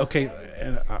 okay,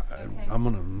 and I'm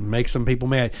going to make some people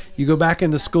mad. You go back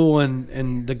into school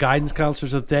and the guidance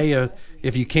counselors of the day,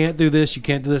 if you can't do this, you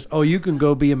can't do this. Oh, you can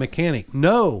go be a mechanic.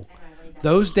 No,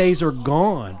 those days are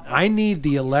gone. I need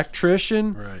the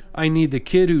electrician. Right. I need the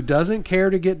kid who doesn't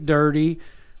care to get dirty.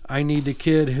 I need the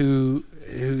kid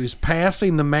who's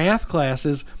passing the math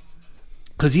classes,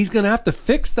 because he's going to have to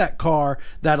fix that car,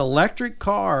 that electric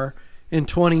car in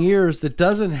 20 years that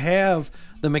doesn't have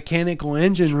the mechanical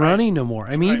engine running no more.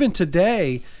 I mean, even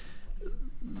today,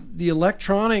 the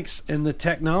electronics and the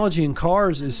technology in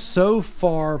cars is so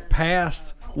far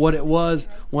past what it was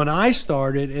when I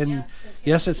started. And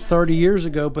yes, it's 30 years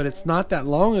ago, but it's not that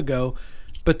long ago.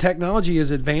 But technology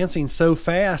is advancing so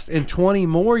fast. In 20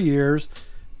 more years,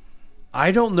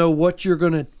 I don't know what you're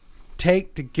going to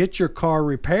take to get your car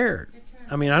repaired.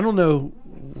 I mean, I don't know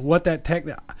what that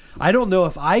I don't know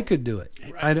if I could do it.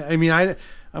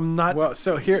 I'm not. Well,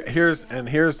 so here's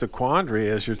the quandary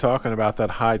is you're talking about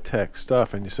that high tech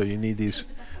stuff, and so you need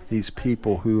these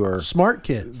people who are smart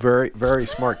kids, very very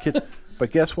smart kids.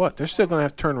 But guess what? They're still going to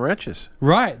have to turn wrenches.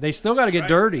 Right. They still got to get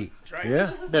dirty. Right.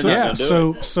 Yeah.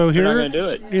 So here they're not going to do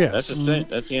it. Yeah. That's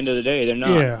the end of the day. They're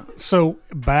not. Yeah. So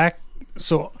back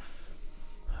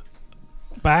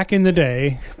in the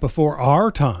day, before our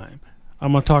time,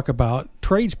 I'm going to talk about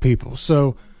tradespeople.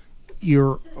 So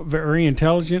your very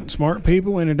intelligent, smart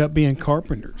people ended up being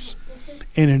carpenters,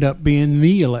 ended up being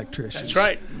the electricians. That's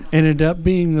right. Ended up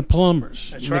being the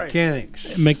plumbers. That's right.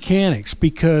 Mechanics,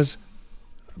 because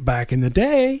back in the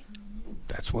day,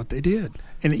 that's what they did.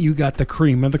 And you got the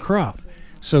cream of the crop.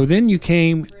 So then you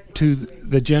came to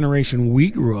the generation we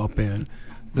grew up in,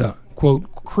 the,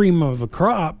 quote, cream of the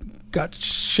crop got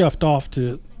shoved off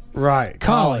to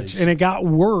college. And it got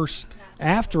worse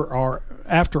after our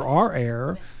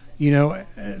era. You know,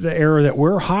 the era that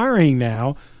we're hiring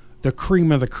now, the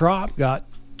cream of the crop got.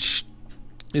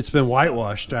 It's been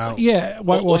whitewashed out. Yeah,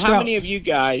 whitewashed how out. many of you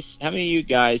guys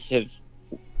have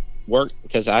worked?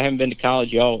 Because I haven't been to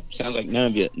college. Y'all sounds like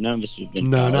none of us have been.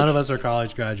 No, to college. none of us are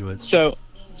college graduates.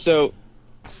 So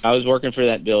I was working for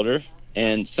that builder,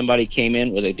 and somebody came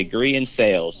in with a degree in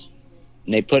sales,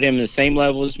 and they put him in the same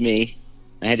level as me.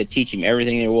 I had to teach him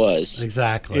everything there was.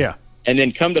 Exactly. Yeah. And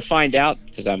then come to find out,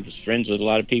 because I'm just friends with a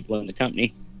lot of people in the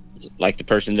company, like the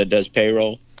person that does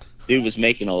payroll, dude was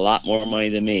making a lot more money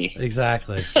than me.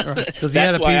 Exactly. Because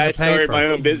That's why I started my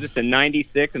own business in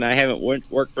 '96, and I haven't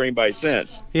worked for anybody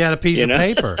since. He had a piece of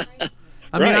paper.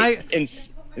 I mean,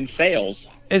 in sales.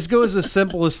 It goes the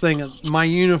simplest thing. My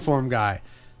uniform guy.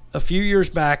 A few years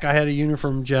back, I had a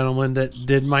uniform gentleman that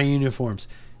did my uniforms.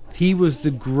 He was the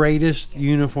greatest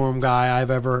uniform guy I've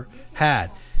ever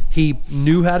had. He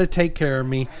knew how to take care of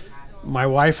me. My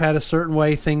wife had a certain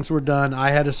way things were done.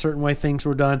 I had a certain way things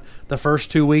were done. The first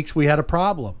 2 weeks, we had a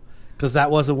problem because that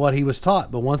wasn't what he was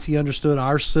taught. But once he understood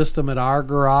our system at our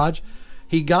garage,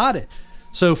 he got it.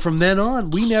 So from then on,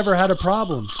 we never had a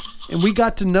problem. And we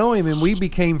got to know him, and we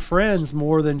became friends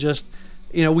more than just,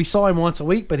 we saw him once a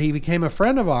week, but he became a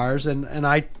friend of ours. And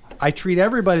I treat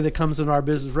everybody that comes into our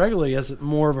business regularly as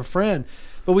more of a friend.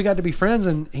 But we got to be friends,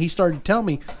 and he started to tell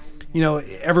me,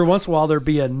 every once in a while there'd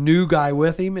be a new guy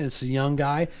with him, and it's a young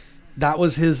guy. That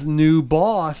was his new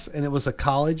boss, and it was a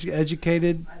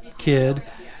college-educated kid,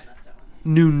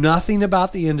 knew nothing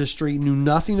about the industry, knew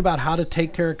nothing about how to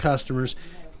take care of customers,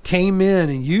 came in,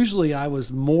 and usually I was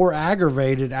more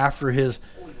aggravated after his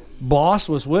boss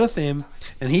was with him,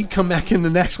 and he'd come back in the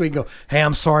next week and go, "Hey,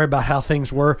 I'm sorry about how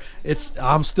things were.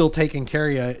 I'm still taking care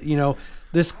of you."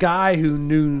 This guy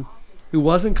who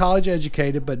wasn't college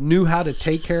educated but knew how to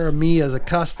take care of me as a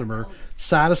customer,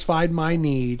 satisfied my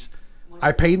needs.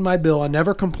 I paid my bill. I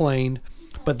never complained.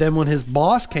 But then when his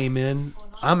boss came in,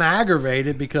 I'm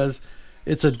aggravated because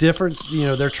it's a difference.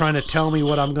 They're trying to tell me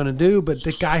what I'm going to do, but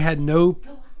the guy had no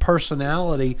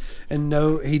personality and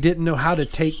he didn't know how to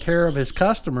take care of his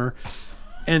customer.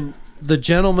 And the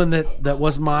gentleman that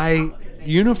was my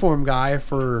uniform guy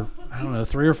for,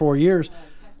 3 or 4 years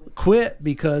quit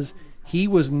because he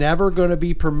was never going to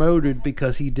be promoted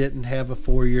because he didn't have a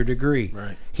 4-year degree.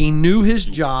 Right. He knew his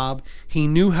job. He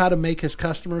knew how to make his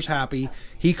customers happy.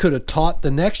 He could have taught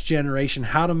the next generation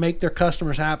how to make their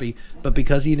customers happy, but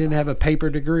because he didn't have a paper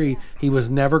degree, he was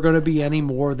never going to be any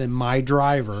more than my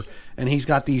driver. And he's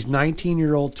got these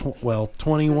 19-year-old,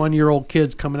 21-year-old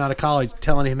kids coming out of college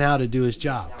telling him how to do his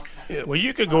job. Well,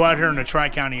 you could go out here in the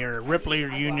Tri-County area, Ripley or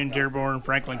Union, Dearborn,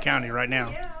 Franklin County right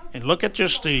now, and look at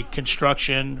just the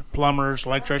construction, plumbers,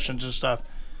 electricians and stuff.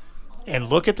 and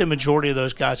look at the majority of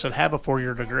those guys that have a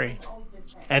 4-year degree,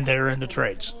 and they're in the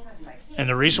trades. And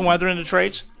the reason why they're in the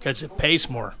trades, because it pays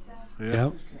more.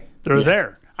 Yep. They're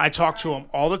there. I talk to them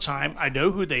all the time. I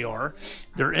know who they are.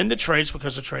 They're in the trades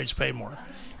because the trades pay more.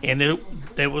 And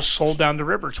it was sold down the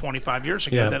river 25 years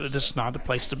ago that it is not the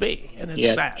place to be. And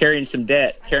it's sad. Carrying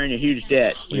a huge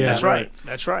debt. Yeah, That's right.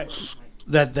 That's right.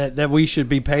 That we should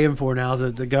be paying for now,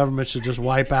 that the government should just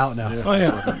wipe out now. Oh,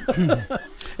 yeah.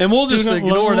 And we'll just Student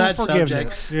ignore loan that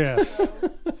forgiveness. subject. Yes.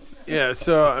 Yeah,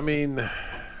 so I mean,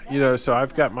 so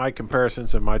I've got my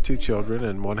comparisons of my two children,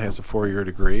 and one has a 4-year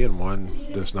degree, and one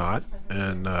does not.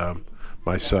 And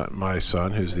my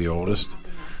son, who's the oldest,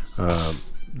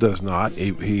 does not.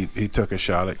 He took a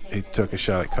shot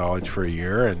at college for a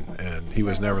year, and he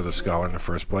was never the scholar in the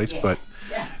first place. But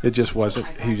he just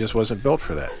wasn't built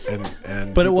for that.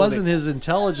 And But it wasn't his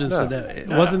intelligence. It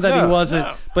wasn't that he wasn't,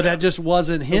 but that just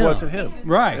wasn't him. It wasn't him.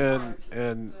 Right.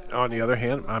 And on the other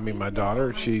hand, I mean, my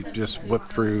daughter, she just whipped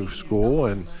through school,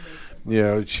 and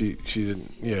she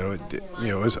didn't.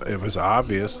 It was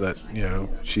obvious that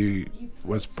she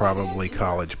was probably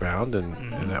college bound,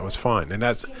 and that was fine, and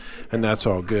that's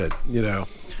all good.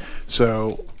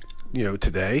 So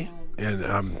today, and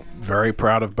I'm very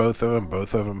proud of both of them.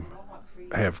 Both of them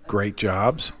have great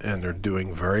jobs, and they're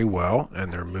doing very well,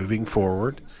 and they're moving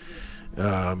forward.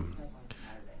 But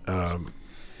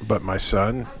my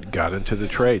son got into the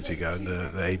trades. He got into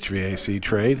the HVAC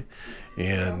trade,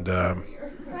 and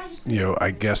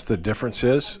I guess the difference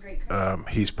is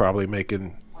he's probably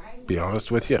making. Be honest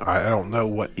with you, I don't know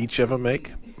what each of them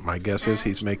make. My guess is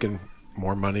he's making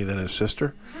more money than his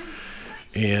sister,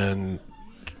 and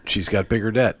she's got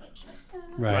bigger debt.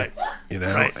 Right.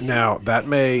 Right. Now that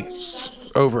may,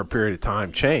 over a period of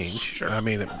time, change. Sure. I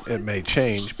mean, it may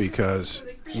change because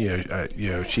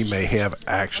she may have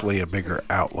actually a bigger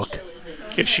outlook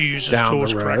If she uses down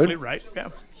tools the road. correctly, right? Yeah.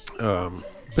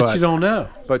 But you don't know.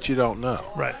 But you don't know.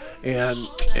 Right.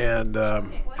 And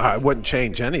I wouldn't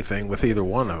change anything with either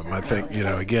one of them. I think,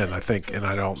 and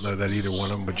I don't know that either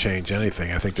one of them would change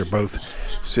anything. I think they're both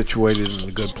situated in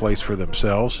a good place for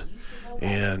themselves.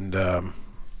 And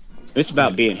it's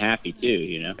about being happy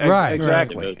too, Right.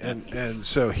 Exactly. And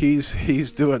so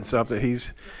he's doing something.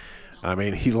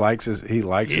 He likes his work.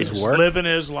 He's living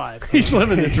his life. He's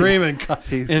living the dream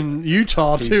in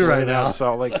Utah too right now. In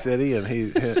Salt Lake City, and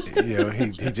he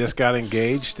just got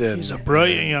engaged. And He's a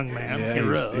brilliant young man. Yeah,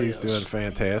 He he's is. doing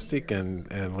fantastic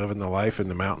and living the life in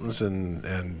the mountains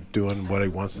and doing what he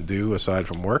wants to do aside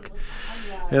from work.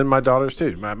 And my daughters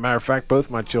too. Matter of fact,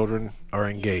 both my children are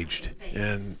engaged,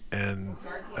 and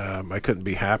I couldn't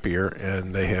be happier.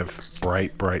 And they have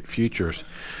bright futures.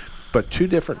 But two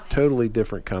totally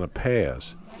different kind of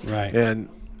paths. Right. And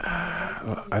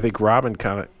I think Robin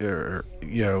kind of,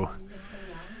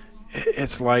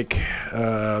 it's like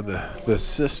the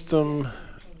system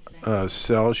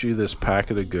sells you this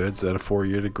packet of goods that a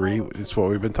 4-year degree, it's what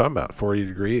we've been talking about. 4-year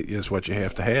degree is what you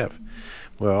have to have.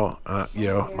 Well,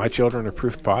 my children are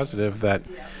proof positive that,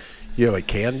 it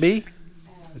can be.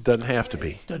 It doesn't have to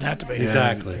be. Doesn't have to be.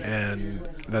 Exactly. And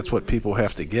that's what people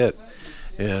have to get.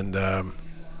 And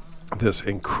this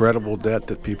incredible debt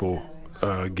that people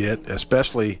get,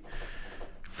 especially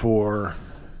for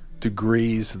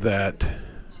degrees that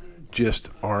just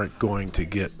aren't going to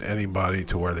get anybody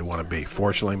to where they want to be.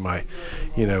 Fortunately,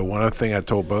 one other thing I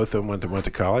told both of them when they went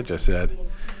to college, I said,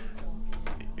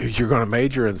 you're going to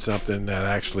major in something that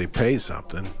actually pays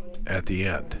something at the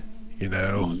end.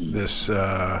 This,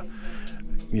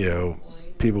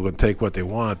 people can take what they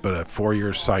want, but a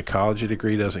 4-year psychology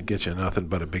degree doesn't get you nothing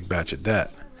but a big batch of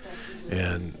debt.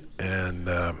 And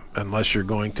unless you're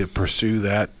going to pursue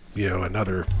that,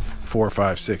 another 4,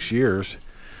 5, 6 years,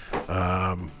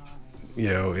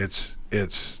 it's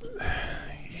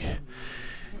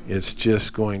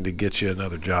just going to get you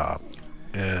another job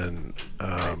and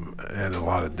a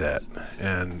lot of debt.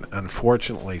 And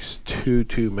unfortunately,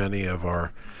 too many of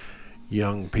our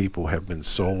young people have been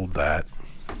sold that,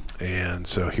 and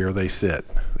so here they sit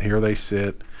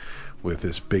with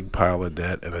this big pile of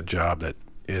debt and a job that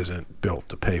isn't built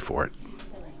to pay for it.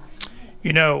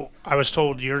 I was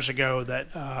told years ago that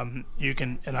you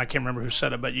can, and I can't remember who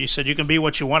said it, but you said you can be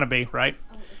what you want to be, right?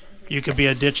 You can be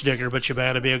a ditch digger, but you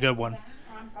got to be a good one.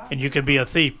 And you can be a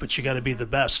thief, but you got to be the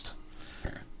best.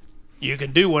 You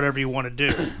can do whatever you want to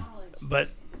do, but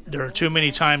there are too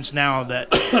many times now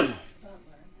that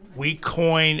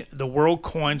the world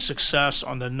coins success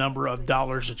on the number of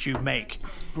dollars that you make.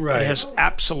 Right. It has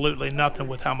absolutely nothing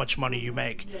with how much money you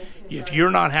make. If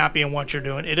you're not happy in what you're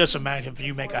doing, it doesn't matter if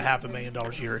you make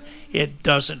 $500,000 a year. It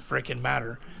doesn't freaking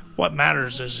matter. What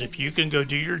matters is if you can go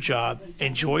do your job,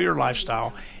 enjoy your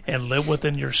lifestyle, and live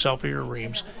within yourself or your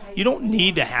dreams, you don't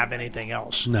need to have anything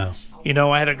else. No. You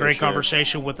know, I had a great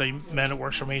conversation with a man that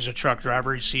works for me. He's a truck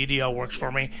driver. He's CDL, works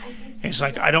for me. And he's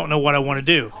like, I don't know what I want to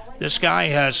do. This guy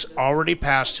has already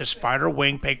passed his fighter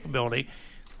wing capability.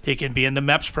 He can be in the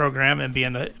MEPS program and be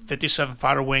in the 57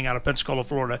 Fighter Wing out of Pensacola,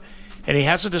 Florida. And he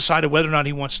hasn't decided whether or not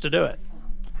he wants to do it.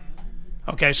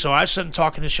 Okay, so I sit and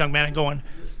talking to this young man and going,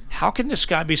 how can this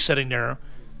guy be sitting there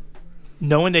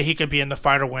knowing that he could be in the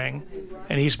fighter wing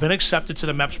and he's been accepted to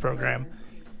the MEPS program,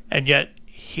 and yet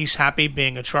he's happy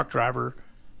being a truck driver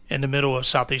in the middle of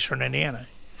southeastern Indiana?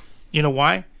 You know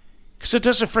why? Because it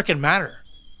doesn't freaking matter.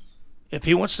 If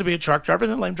he wants to be a truck driver,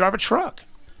 then let him drive a truck.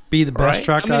 Be the best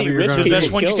truck driver you're going to be. be. The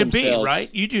best one you can be, right?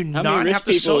 You do not have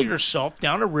to sell yourself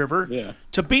down a river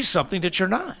to be something that you're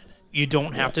not. You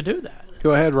don't have to do that.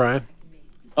 Go ahead, Ryan.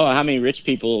 Oh, how many rich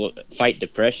people fight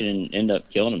depression and end up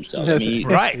killing themselves? I mean,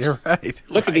 right. You're right.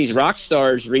 Look at these rock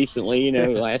stars recently,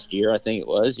 last year, I think it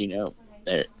was,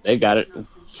 they've got it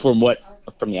from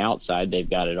the outside, they've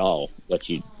got it all. What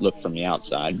you look from the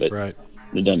outside, but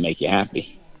it doesn't make you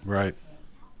happy. Right.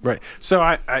 So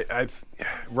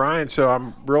Ryan, so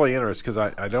I'm really interested because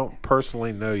I don't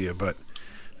personally know you, but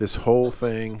this whole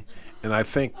thing, and I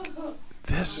think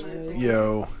this,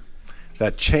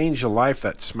 that changed your life,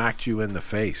 that smacked you in the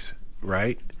face,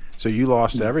 right? So you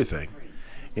lost everything.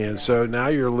 And so now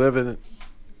you're living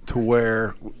to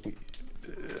where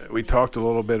we talked a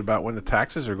little bit about when the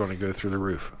taxes are going to go through the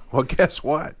roof. Well, guess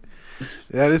what?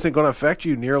 That isn't going to affect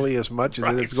you nearly as much as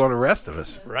it's going to the rest of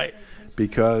us. Right.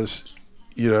 Because,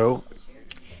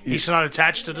 he's not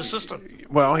attached to the system.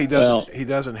 Well, he doesn't. He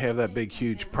doesn't have that big,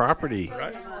 huge property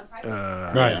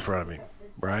in front of him,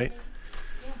 right?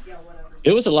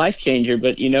 It was a life changer,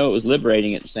 but it was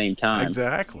liberating at the same time.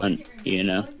 Exactly.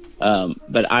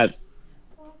 But I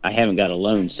haven't got a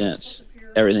loan since.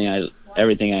 Everything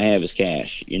I have is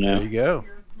cash. There you go.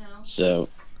 So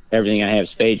everything I have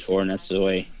is paid for, and that's the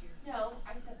way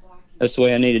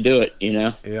I need to do it.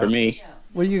 For me.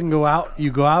 Well, you go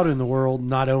out in the world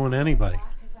not owing anybody.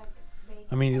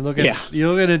 I mean, you look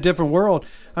at a different world.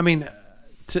 I mean,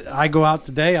 I go out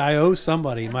today, I owe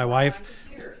somebody. My wife.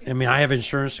 I mean, I have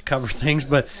insurance to cover things,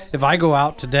 but if I go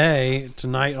out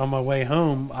tonight on my way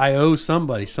home, I owe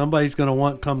somebody. Somebody's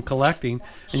going to come collecting,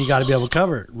 and you got to be able to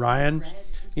cover it. Ryan,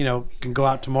 can go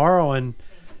out tomorrow and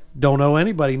don't owe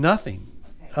anybody nothing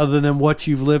other than what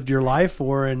you've lived your life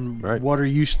for and what are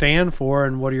you stand for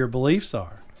and what your beliefs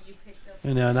are.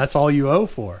 And that's all you owe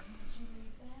for.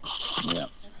 Yeah.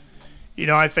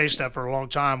 I faced that for a long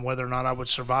time, whether or not I would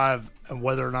survive and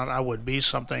whether or not I would be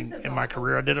something in my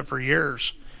career. I did it for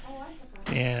years.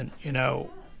 And,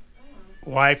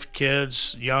 wife,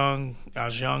 kids, I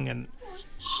was young, and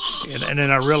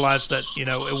then I realized that,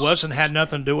 it had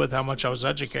nothing to do with how much I was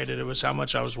educated. It was how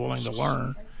much I was willing to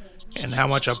learn and how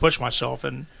much I pushed myself.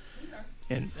 And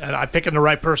I picking the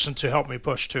right person to help me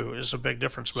push, too, is a big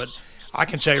difference. But I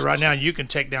can tell you right now, you can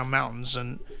take down mountains,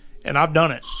 and I've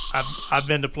done it. I've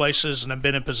been to places and I've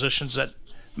been in positions that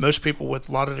most people with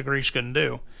a lot of degrees couldn't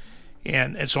do.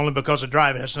 And it's only because of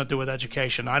drive. It has nothing to do with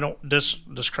education. I don't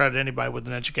discredit anybody with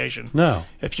an education. No.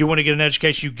 If you want to get an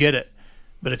education, you get it.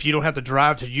 But if you don't have the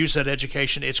drive to use that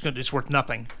education, it's worth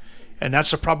nothing. And that's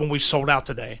the problem we've sold out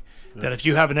today. Yeah. That if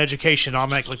you have an education, it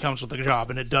automatically comes with a job,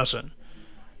 and it doesn't.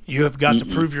 You have got to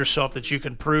prove yourself that you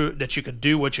can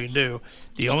do what you can do.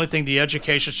 The only thing the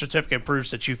education certificate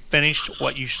proves that you finished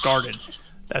what you started.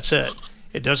 That's it.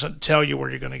 It doesn't tell you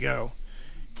where you're going to go.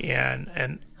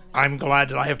 And I'm glad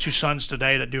that I have two sons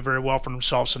today that do very well for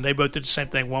themselves, and they both did the same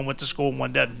thing. One went to school and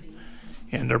one didn't.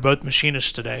 And they're both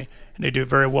machinists today, and they do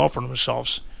very well for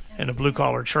themselves in a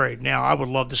blue-collar trade. Now, I would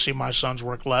love to see my sons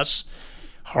work less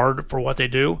hard for what they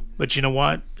do, but you know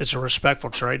what? It's a respectful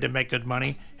trade. They make good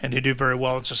money, and they do very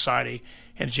well in society.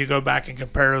 And if you go back and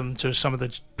compare them to some of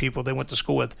the people they went to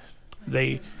school with,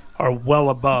 they are well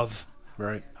above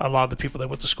a lot of the people they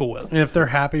went to school with. And if they're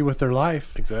happy with their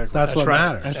life, that's what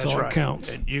matters. That's all that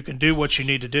counts. And you can do what you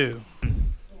need to do.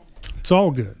 It's all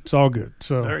good. It's all good.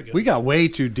 So very good. We got way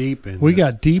too deep in. We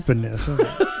got deep in this.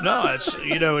 No,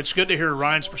 it's good to hear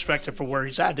Ryan's perspective for where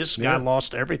he's at. This guy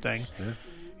lost everything.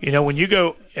 Yeah. When you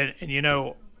go and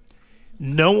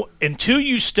until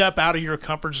you step out of your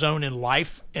comfort zone in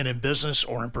life and in business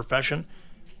or in profession,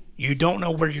 you don't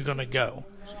know where you're going to go.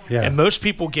 Yeah. And most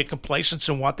people get complacent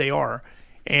in what they are.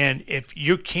 And if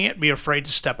you can't be afraid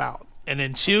to step out, and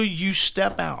until you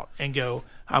step out and go,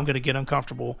 I'm going to get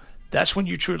uncomfortable, that's when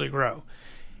you truly grow.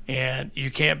 And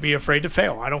you can't be afraid to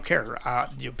fail. I don't care.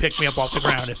 You pick me up off the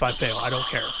ground if I fail. I don't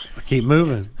care. Keep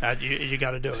moving. You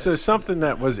got to do it. So something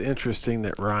that was interesting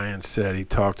that Ryan said, he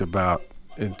talked about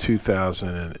in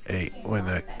 2008 when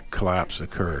the collapse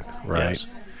occurred, right? Yes.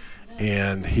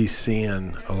 And he's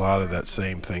seeing a lot of that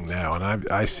same thing now, and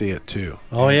I see it too.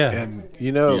 Oh, yeah. And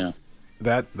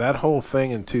that whole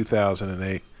thing in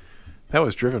 2008, that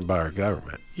was driven by our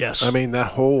government. Yes. I mean, that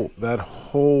whole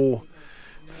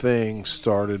thing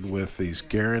started with these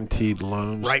guaranteed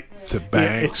loans to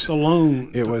banks. It's the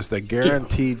loan. It was the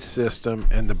guaranteed system,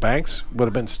 and the banks would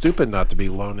have been stupid not to be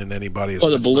loaning anybody.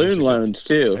 The balloon loans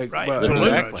too. Right. Well, The balloon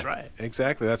exactly. loans, right.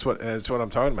 Exactly. That's what I'm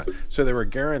talking about. So they were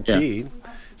guaranteed.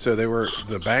 Yeah. So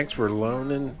the banks were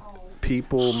loaning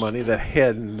people money that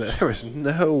there was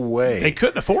no way they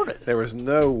couldn't afford it. There was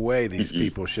no way these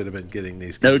people should have been getting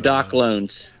these. No doc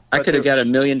loans. I could have got $1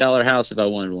 million house if I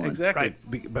wanted one. Exactly,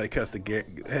 right. Because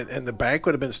the bank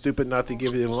would have been stupid not to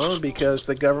give you the loan because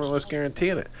the government was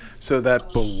guaranteeing it. So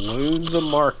that ballooned the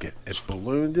market. It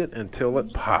ballooned it until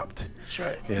it popped. That's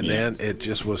right. And then it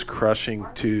just was crushing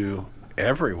to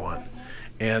everyone.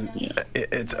 And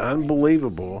it's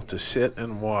unbelievable to sit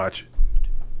and watch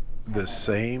the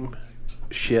same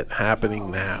shit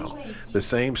happening now. The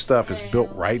same stuff is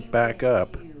built right back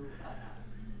up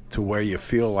to where you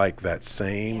feel like that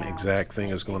same exact thing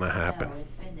is going to happen.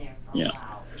 Yeah.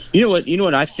 You know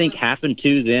what I think happened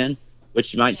too then,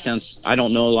 which might sound, I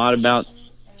don't know a lot about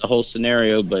the whole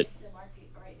scenario, but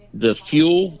the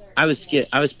fuel, I was paying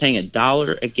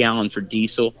 $1 a gallon for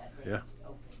diesel. Yeah.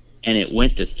 And it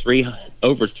went to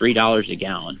over $3 a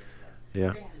gallon.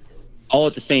 Yeah. All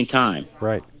at the same time.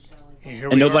 Right.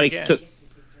 And nobody took,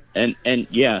 and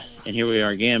here we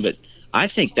are again, but I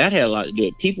think that had a lot to do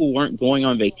with it. People weren't going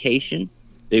on vacation.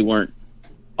 They weren't,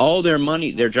 all their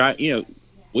money, they're driving,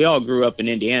 we all grew up in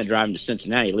Indiana driving to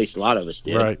Cincinnati, at least a lot of us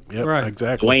did. Right, yep, right.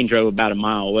 Exactly. Dwayne drove about a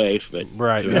mile away. But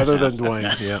right, other than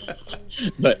Dwayne, yeah.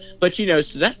 But so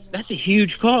that's a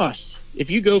huge cost.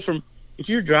 If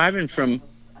you're driving from,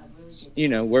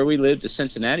 where we live to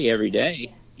Cincinnati every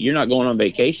day, you're not going on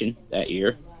vacation that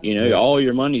year. All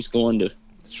your money's going to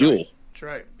fuel. Right. That's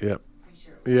right. Yep.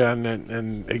 Yeah,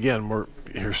 and again,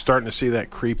 you're starting to see that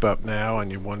creep up now,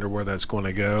 and you wonder where that's going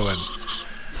to go.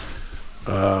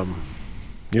 And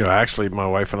actually, my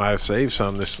wife and I have saved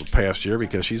some this past year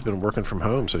because she's been working from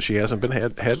home, so she hasn't been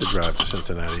had to drive to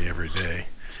Cincinnati every day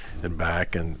and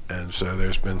back, and so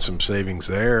there's been some savings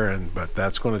there. But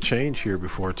that's going to change here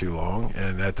before too long.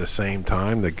 And at the same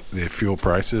time, the fuel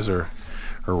prices are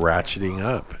ratcheting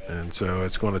up, and so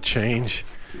it's going to change.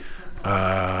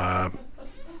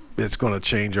 It's going to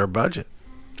change our budget.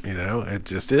 It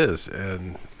just is,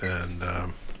 and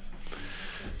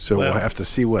so we'll have to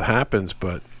see what happens.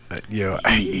 But I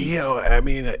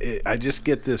just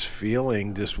get this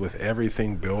feeling just with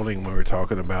everything building when we're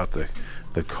talking about the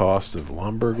cost of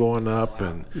lumber going up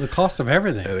and the cost of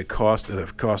everything, the cost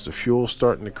of fuel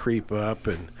starting to creep up,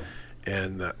 and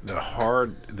the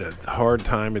hard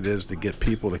time it is to get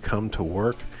people to come to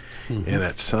work, and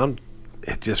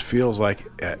it just feels like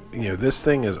this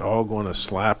thing is all going to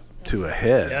slap to a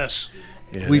head. Yes,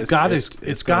 we've got it.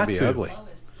 It's got to be ugly.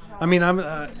 I mean,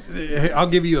 I'll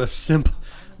give you the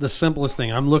simplest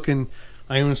thing. I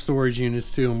own storage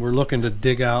units too, and we're looking to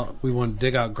dig out. We want to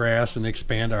dig out grass and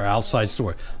expand our outside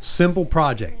storage. Simple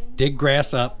project: dig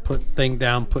grass up, put thing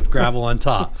down, put gravel on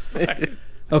top.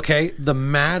 Okay, the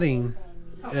matting.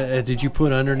 Did you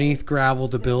put underneath gravel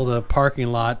to build a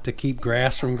parking lot to keep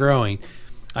grass from growing?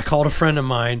 I called a friend of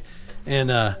mine, and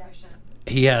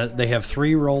they have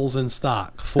 3 rolls in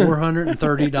stock,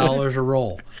 $430 a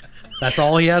roll. That's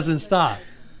all he has in stock.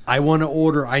 I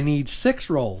need 6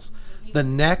 rolls. The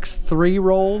next 3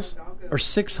 rolls are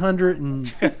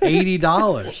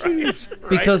 $680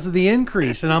 because of the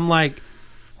increase. And I'm like,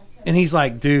 and he's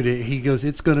like, dude, he goes,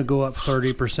 it's going to go up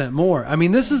 30% more. I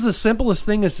mean, this is the simplest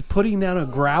thing is putting down a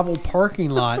gravel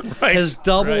parking lot has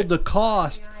doubled the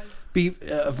cost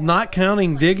of not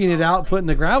counting digging it out, putting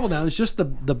the gravel down. It's just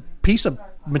the piece of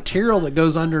material that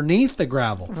goes underneath the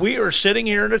gravel. We are sitting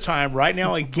here at a time right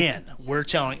now, again, we're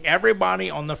telling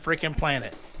everybody on the freaking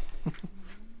planet,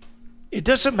 it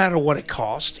doesn't matter what it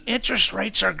costs. Interest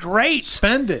rates are great.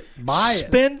 Spend it. Buy it.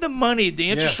 Spend the money.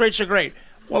 The interest rates are great.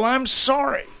 Well, I'm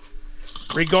sorry.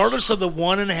 Regardless of the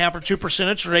 1.5% or 2%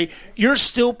 interest rate, you're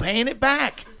still paying it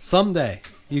back. Someday.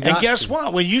 And guess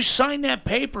what? When you sign that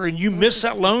paper and you miss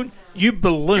that loan, you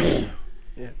balloon.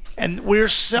 And we're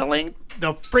selling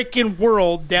the freaking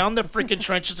world down the freaking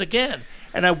trenches again.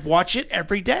 and I watch it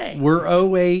every day. We're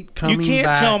 08 coming back. You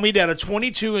can't tell me that a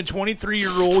 22 and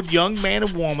 23-year-old young man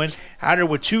and woman out there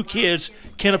with 2 kids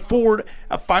can afford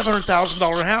a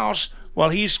 $500,000 house while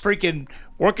he's freaking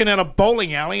working at a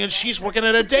bowling alley and she's working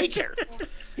at a daycare.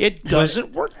 It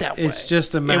doesn't work that way. It's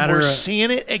just a matter and we're of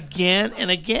seeing it again and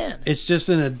again. It's just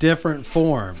in a different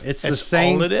form. It's the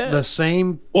same. All it is. The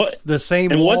same. What? The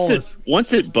same. And wall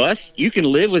once it busts, you can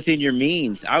live within your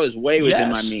means. I was way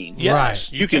within my means.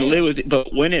 Yes, Right. You can live with it,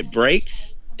 but when it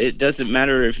breaks, it doesn't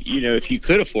matter if you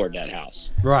could afford that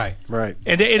house. Right.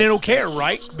 And they don't care,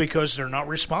 right? Because they're not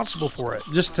responsible for it.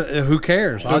 Just who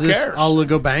cares? I'll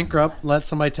go bankrupt, let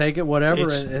somebody take it, whatever.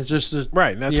 It's just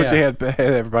right. And that's what they had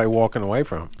everybody walking away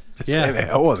from. Yeah, the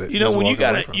hell with it. You know, when you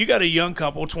got a young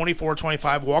couple, 24,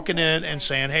 25, walking in and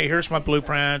saying, "Hey, here's my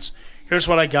blueprints. Here's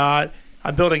what I got.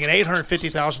 I'm building an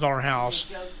 $850,000 house,"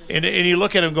 and you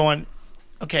look at him going,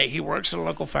 "Okay, he works at a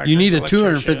local factory. You need a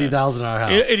 $250,000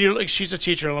 house." And you're like, she's a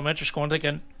teacher at elementary school, and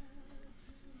thinking,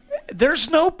 "There's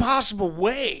no possible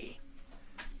way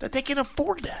that they can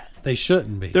afford that. They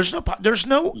shouldn't be.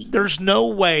 There's no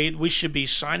way we should be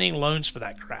signing loans for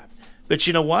that crap. But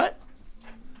you know what?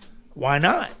 Why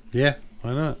not? Yeah,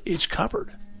 why not? It's covered,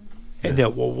 and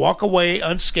that we'll walk away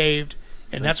unscathed,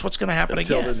 and that's what's going to happen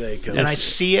Until again. the day comes. And I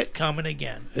see it coming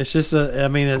again. It's just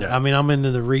I'm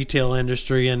into the retail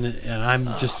industry, and I'm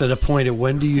just at a point of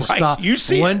when do you stop?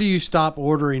 When do you stop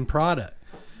ordering product?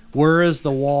 Where is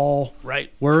the wall?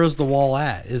 Right. Where is the wall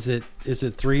at? Is it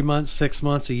 3 months, 6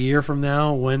 months, a year from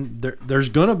now? When there's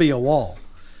going to be a wall,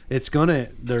 it's gonna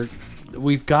there.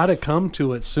 We've got to come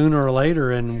to it sooner or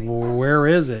later, and where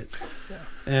is it?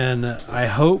 And I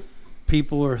hope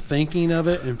people are thinking of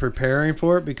it and preparing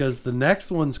for it, because the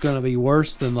next one's going to be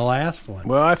worse than the last one.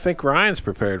 Well, I think Ryan's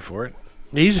prepared for it.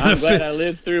 I'm glad I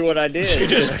lived through what I did. He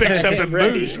just picks up and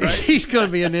moves, right? He's going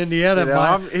to be in Indiana.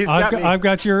 I've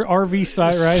got your RV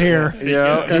site right here.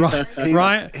 Yeah,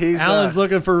 Ryan, Alan's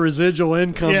looking for residual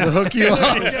income to hook you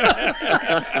up.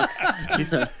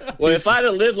 Well, if I'd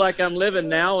have lived like I'm living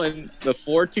now and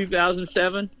before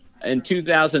 2007 and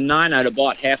 2009, I'd have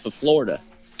bought half of Florida.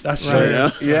 That's right. You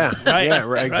know? Yeah, Right. yeah,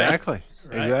 right, exactly.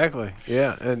 Right. Exactly.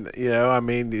 Yeah, and I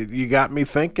mean, you got me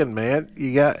thinking, man.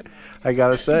 I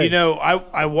gotta say,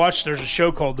 I watched. There's a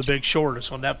show called The Big Short.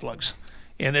 It's on Netflix,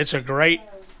 and it's a great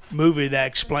movie that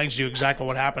explains to you exactly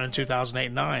what happened in 2008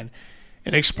 and 2009.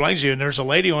 It explains to you, and there's a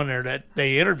lady on there that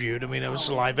they interviewed. I mean, it was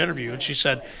a live interview, and she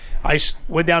said, I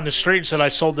went down the street and said, I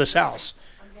sold this house.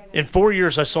 In 4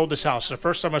 years, I sold this house. The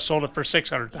first time I sold it for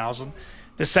 $600,000.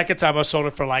 The second time I sold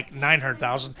it for like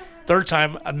 $900,000. Third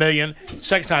time, $1 million.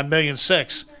 Second time, $1.6 million.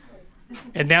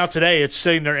 And now today, it's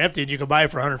sitting there empty, and you can buy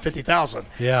it for $150,000.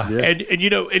 Yeah.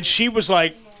 And she was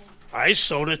like, I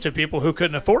sold it to people who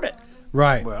couldn't afford it.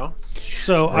 Right. well,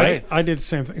 So I did the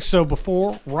same thing.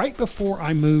 So right before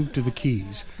I moved to the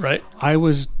Keys, Right. I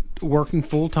was working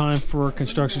full time for a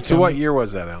construction company. so what year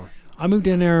was that, Alan? I moved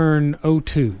in there in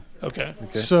 2002. Okay.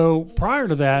 So prior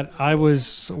to that, I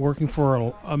was working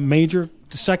for a major,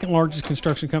 the second largest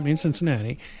construction company in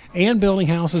Cincinnati, and building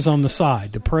houses on the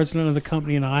side. The president of the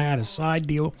company and I had a side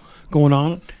deal going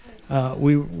on.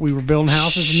 We were building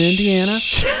houses in Indiana.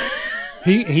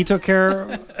 He took care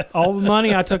of all the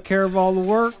money. I took care of all the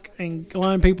work and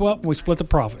lined people up, and we split the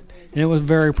profit. And it was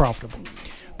very profitable.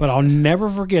 But I'll never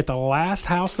forget the last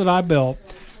house that I built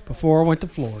before I went to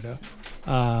Florida.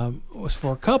 Was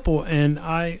for a couple, and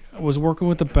I was working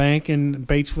with the bank in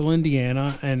Batesville,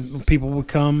 Indiana, and people would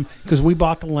come because we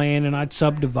bought the land and I'd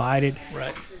subdivide it.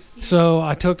 Right. So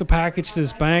I took the package to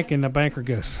this bank, and the banker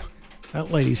goes,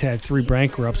 "That lady's had 3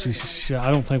 bankruptcies.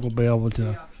 I don't think we'll be able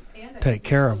to take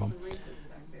care of them."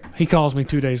 He calls me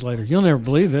 2 days later. You'll never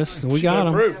believe this. We got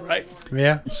him. Approved, right?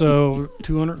 Yeah. So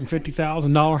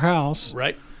 $250,000 house.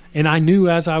 Right. And I knew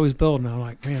as I was building, I'm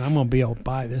like, man, I'm going to be able to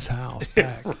buy this house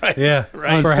back. Right. Yeah.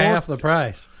 Right. For half the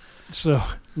price. So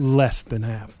less than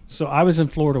half. So I was in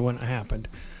Florida when it happened.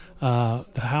 The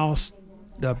house,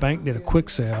 the bank did a quick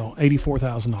sale,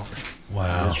 $84,000.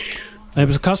 Wow. It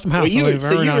was a custom house. You were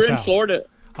nice in house. Florida.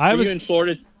 I Were was you in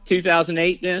Florida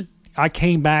 2008 then? I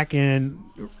came back in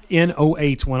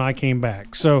 2008 when I came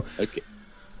back. So Okay.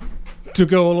 to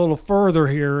go a little further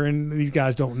here, and these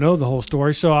guys don't know the whole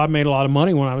story, so I made a lot of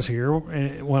money when I was here.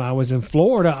 And when I was in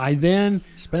Florida, I then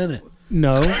Spend it.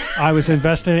 No, I was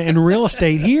investing in real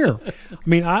estate here. I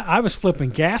mean, I was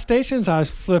flipping gas stations. I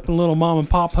was flipping little mom and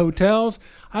pop hotels.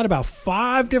 I had about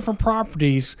 5 different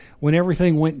properties when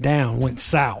everything went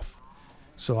south.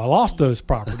 So I lost those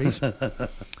properties.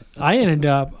 I ended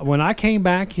up, when I came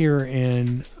back here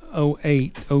in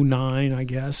 2008, 2009, I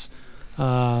guess,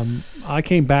 I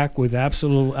came back with I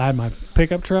had my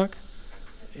pickup truck,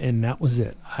 and that was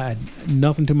it. I had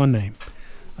nothing to my name.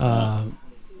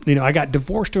 I got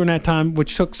divorced during that time,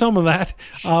 which took some of that,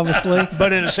 obviously.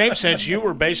 But in the same sense, you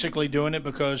were basically doing it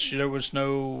because there was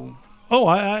no. Oh,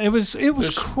 it was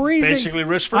crazy. Basically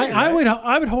risk free. I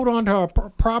would hold on to a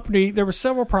property. There were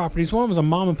several properties. One was a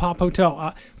mom and pop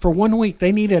hotel. For 1 week,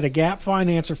 they needed a gap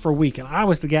financer for a week, and I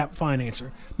was the gap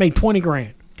financer. Made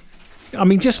 $20,000. I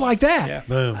mean, just like that. Yeah.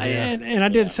 Boom. And I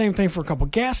did the same thing for a couple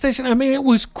of gas stations. I mean, it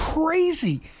was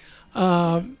crazy.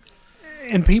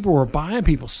 And people were buying,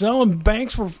 people selling,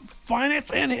 banks were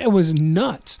financing, and it was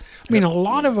nuts. I mean, a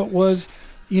lot of it was,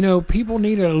 people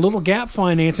needed a little gap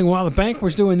financing while the bank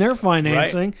was doing their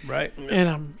financing. Right.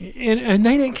 And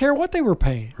they didn't care what they were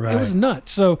paying. Right. It was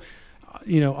nuts. So,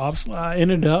 obviously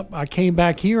I came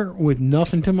back here with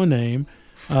nothing to my name.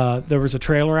 There was a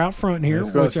trailer out front here,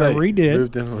 which I redid.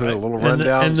 Moved in with a little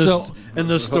rundown. And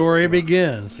the story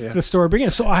begins. Yeah. The story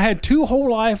begins. So I had 2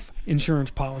 whole life insurance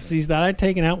policies that I'd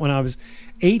taken out when I was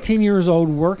 18 years old,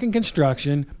 working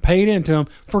construction, paid into them,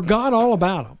 forgot all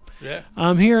about them. Yeah.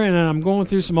 I'm here and I'm going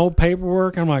through some old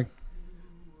paperwork. I'm like,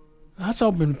 that's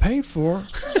all been paid for.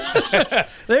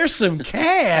 There's some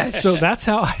cash. So that's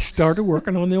how I started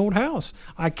working on the old house.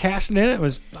 I cashed it in. It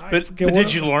was. But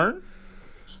did you learn?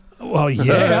 Well,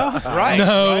 yeah. Right.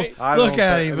 No. Right. Look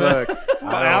at him.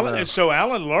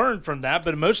 Alan learned from that,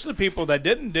 but most of the people that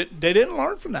didn't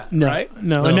learn from that. No, right?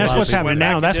 no, and that's what's happening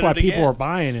now. and That's did why it people again. are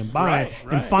buying and buying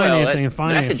Right. and financing and That's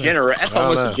financing. That's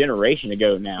almost a generation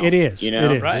ago now. It is. You know?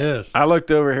 It is. Right. Yes. I looked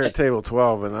over here at table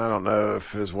 12, and I don't know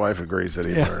if his wife agrees that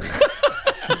he learned.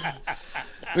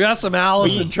 We got some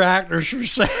Allison tractors for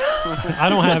sale. I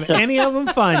don't have any of them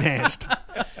financed.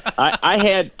 I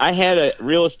had a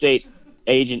real estate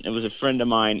agent. It was a friend of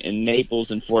mine in Naples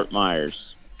and Fort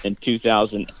Myers in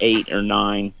 2008 or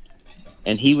 9,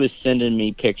 and he was sending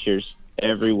me pictures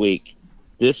every week.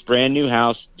 This brand new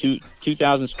house,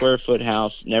 2,000 square foot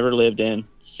house, never lived in,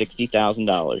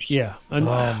 $60,000. Yeah. And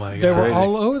Oh, my they were God.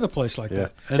 all over the place like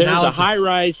that. And There now was a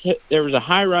it's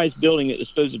high rise building that was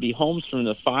supposed to be homes from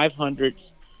the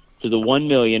 500s to the 1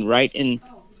 million right in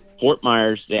Fort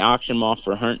Myers. They auctioned them off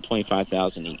for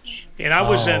 $125,000 each. And I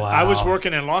was I was wow.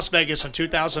 working in Las Vegas in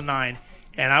 2009,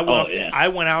 and I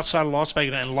went outside of Las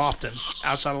Vegas in Lofton,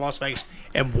 outside of Las Vegas,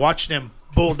 and watched them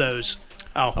bulldoze.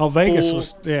 Vegas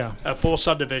was a full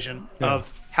subdivision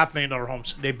of $500,000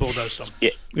 homes. They bulldozed them.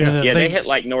 Yeah, they hit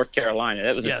like North Carolina.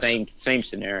 That was Yes. the same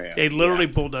scenario. They literally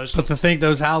bulldozed But them. to think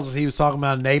those houses he was talking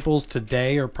about in Naples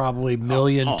today are probably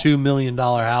 $2 million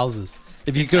houses.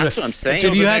 If you could, That's what I'm saying. If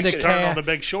Until you the had to next turn on the cash,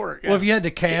 Big Short. well, if you had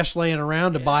the cash laying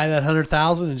around to buy that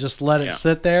 100,000 and just let it Yeah.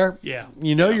 sit there, Yeah.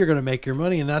 you know you're going to make your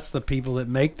money, and that's the people that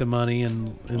make the money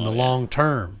in the long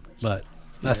term. But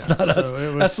that's not us. So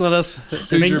it was- That's not us.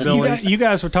 I mean, Hoosier Billies. you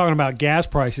guys were talking about gas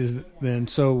prices then.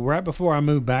 So right before I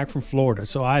moved back from Florida,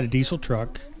 so I had a diesel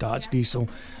truck, Dodge Diesel.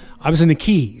 I was in the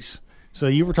Keys. So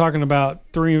you were talking about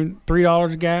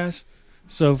 $3 a gas.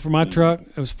 So for my truck,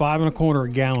 it was $5.25 a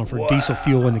gallon for diesel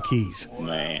fuel in the Keys.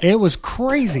 Man. It was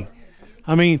crazy.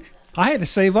 I mean, I had to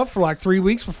save up for like 3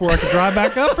 weeks before I could drive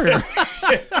back up here.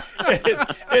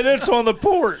 And it's on the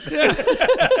port.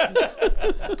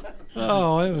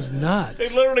 Oh, it was nuts. They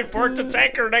literally parked the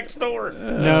tanker next door.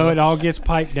 No, it all gets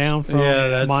piped down from Yeah,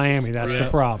 that's- Miami. That's the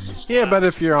problem. Yeah, but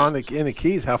if you're in the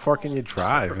Keys, how far can you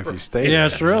drive if you stay there?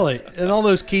 Yes, really. And all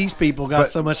those Keys people got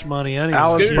But so much money anyway.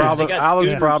 Alan's Scooters, problem. they got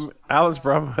Alan's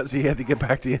problem was he had to get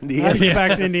back to I had Indiana. to get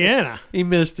back to Indiana. He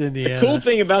missed Indiana. The cool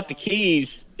thing about the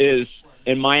Keys is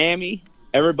in Miami,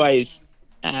 everybody's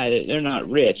they're not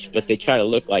rich, but they try to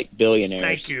look like billionaires.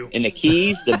 Thank you. In the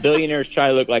Keys, the billionaires try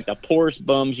to look like the poorest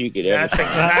bums you could ever That's find.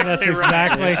 exactly That's right.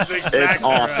 exactly- That's exactly It's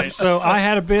awesome. right. So I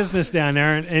had a business down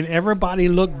there, and everybody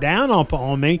looked down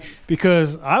on me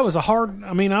because I was I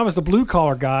was the blue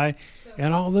collar guy,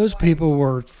 and all those people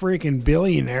were freaking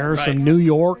billionaires Right. from New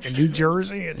York and New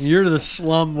Jersey. You're the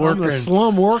slum I'm worker. the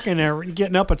slum working there,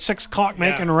 getting up at 6 o'clock,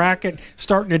 making a racket,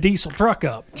 starting a diesel truck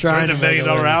up. Trying to to $1 make a million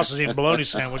living. houses eating bologna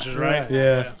sandwiches, right?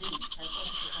 Yeah.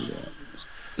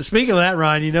 Speaking of that,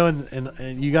 Ryan,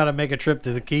 and you got to make a trip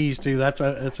to the Keys too. That's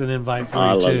an invite for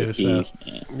I you love too. the Keys,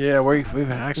 man. Yeah, we've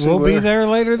actually We'll be there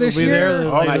later this We'll be year. there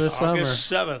later my- this summer.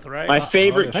 August 7th, right? My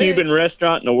favorite Hey. Cuban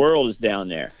restaurant in the world is down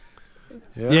there.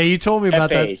 Yeah, you told me about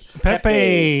that. Pepe's.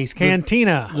 Pepe's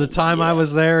Cantina. The time I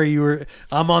was there,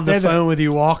 I'm on the They're the- phone with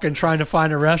you, walking, trying to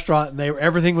find a restaurant, and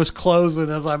everything was closing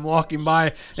as I'm walking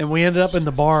by, and we ended up in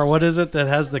the bar. What is it that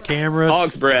has the camera?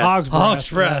 Hog's breath. Hog's Hog's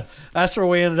breath. breath. That's where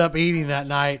we ended up eating that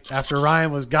night after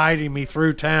Ryan was guiding me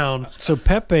through town. So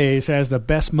Pepe's has the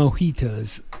best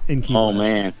mojitos in Key Oh,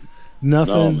 West. man.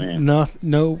 Nothing. man.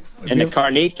 No. And the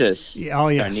carnitas. Yeah, oh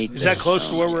yes. Carnitas. Is that close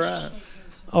to where we're at?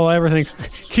 Oh, everything's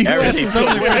Key West is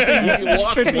only You can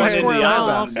walk 15 right in square the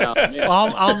miles. island down there.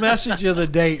 I'll message you the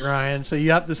date, Ryan. So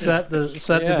you have to set the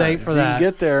date for if that. you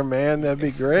can get there, man, that'd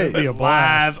be great. Be a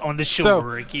blast. Live on the shore.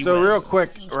 So, at Key so West. real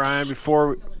quick, Ryan,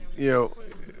 before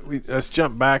let's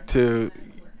jump back to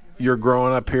you're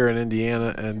growing up here in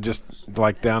Indiana and just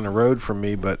like down the road from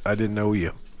me, but I didn't know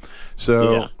you.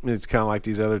 So it's kind of like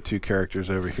these other two characters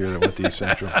over here that went to East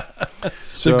Central.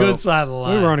 The good side of the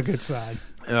line. We were on a good side.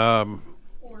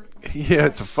 Yeah,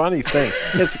 it's a funny thing.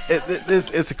 It's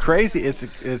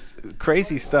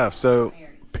crazy stuff. So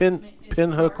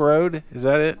Pinhook Road, is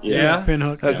that it? Yeah.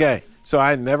 Pinhook. Okay. So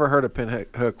I never heard of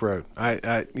Pinhook Road.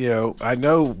 I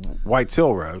know White's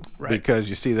Hill Road because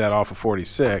you see that off of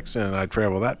 46, and I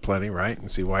travel that plenty, right? And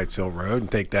see White's Hill Road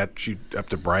and take that shoot up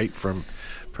to Bright from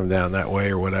down that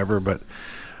way or whatever. But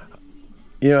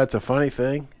it's a funny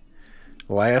thing.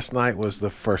 Last night was the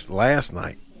first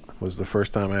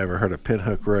time I ever heard of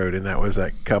Pinhook Road, and that was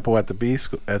that couple at the bee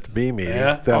meeting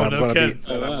that I'm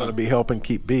going to be helping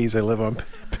keep bees. They live on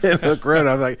Pinhook Road.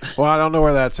 I was like, well, I don't know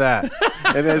where that's at.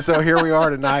 And then so here we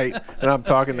are tonight, and I'm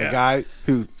talking to a guy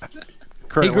who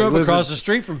he grew up across the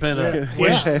street from Pinhook.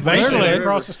 Basically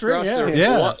across the street.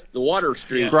 The water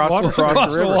street. Across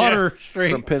the water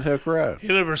street from Pinhook Road. He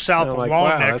lives south of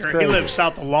Longnecker. He lives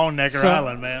south of Longnecker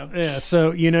Island, man. Yeah,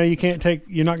 so you're not going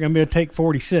to be able to take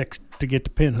 46 to get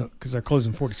to Pinhook because they're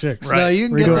closing 46. Right. No, you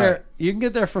can get there. You can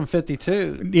get there from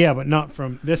 52. Yeah, but not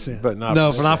from this end. But not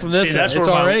from this See, end. that's It's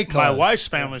where already my closed. wife's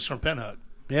family's from Pinhook.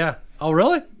 Yeah. Oh,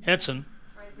 really? Henson.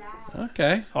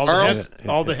 Okay. All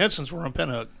the Hensons were on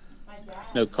Pinhook.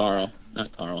 No, Carl.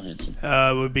 Not Carl Henson.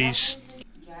 Would be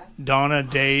Donna,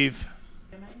 Dave.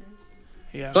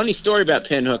 Yeah. Funny story about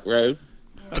Pinhook Road.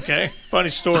 Okay. Funny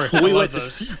story. I love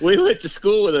those. We went to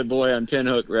school with a boy on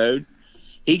Pinhook Road.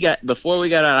 Before we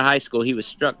got out of high school, he was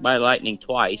struck by lightning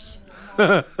twice.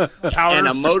 And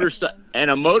a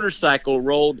motorcycle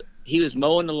rolled. He was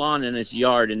mowing the lawn in his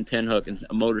yard in Pinhook, and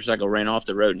a motorcycle ran off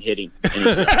the road and hit him.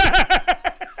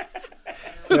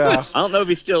 Yeah. I don't know if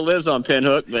he still lives on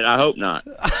Pinhook, but I hope not.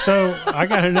 So I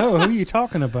got to know, who are you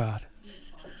talking about?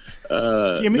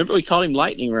 Remember we called him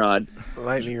Lightning Rod.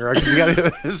 Lightning Rod. You got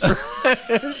his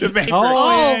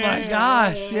Oh, my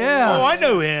gosh! Yeah. Oh, I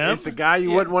know him. It's the guy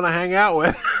you wouldn't want to hang out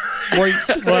with.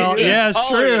 Well, yeah, it's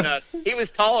true. He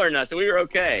was taller than us, so we were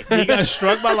okay. He got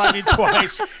struck by lightning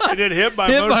twice and then hit by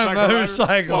a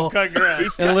motorcycle while cutting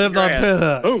grass. And lived on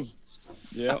Pinhook. Boom.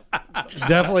 Yep.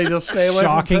 Definitely just stay away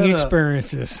Shocking from Pinhook.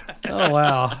 experiences. Oh,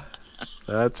 wow.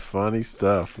 That's funny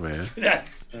stuff, man.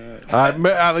 Yes.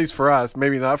 At least for us,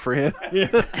 maybe not for him.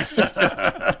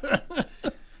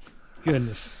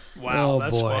 Goodness. Wow, Oh,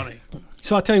 that's boy. funny.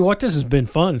 So I tell you what, this has been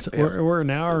fun. We're an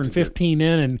hour and 15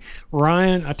 in, and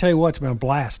Ryan, I tell you what, it's been a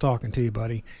blast talking to you,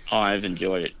 buddy. Oh, I've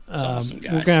enjoyed it. It's awesome,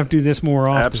 guys. We're gonna have to do this more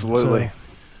often. Absolutely.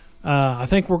 So, I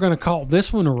think we're gonna call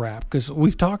this one a wrap because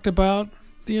we've talked about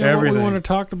what we Everything. want to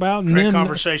talk about, and Great then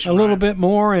conversation, a little Ryan. bit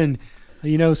more. And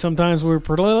sometimes we're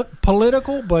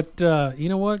political, but you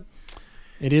know what?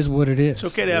 It is what it is.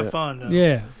 It's okay to have fun, though.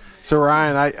 Yeah. So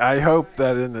Ryan, I hope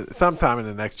that sometime in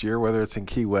the next year, whether it's in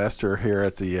Key West or here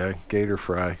at the Gator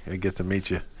Fry, I get to meet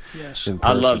you. Yes. In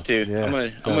person. I'd love to. Yeah, I'm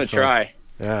gonna sounds try.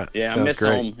 fun. Yeah, I sounds miss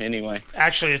great. home anyway.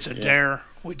 Actually, it's a dare.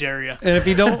 We dare you. And if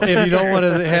you don't want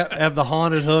to have the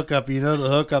haunted hookup, the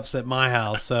hookup's at my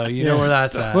house, so you know where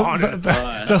that's at. Well,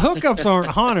 the hookups aren't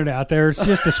haunted out there. It's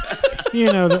just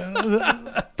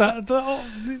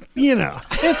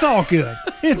it's all good.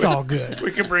 It's all good. We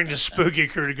can bring the spooky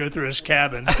crew to go through his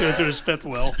cabin, go through his fifth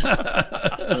wheel.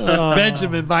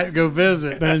 Benjamin might go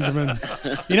visit. Benjamin.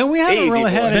 We haven't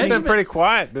really had He's any. been pretty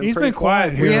quiet. He's been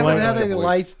quiet We here haven't lately. had any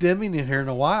lights dimming in here in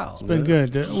a while. It's been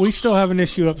good. We still have an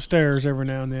issue upstairs every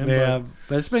now and then. Yeah,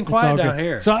 but it's been It's all quiet down good.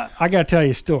 here. So I got to tell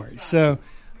you a story. So,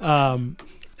 And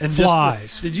just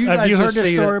flies. Did you Have guys you heard just this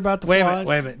see story about the wait flies?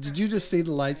 Wait a minute. Did you just see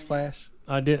the lights flash?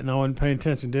 I didn't. I wasn't paying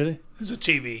attention, did I? It's a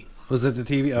TV. Was it the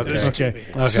TV? Okay. It was a Okay.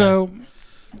 TV. Okay. So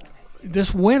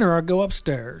this winter, I go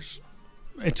upstairs.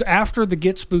 It's after the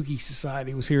Get Spooky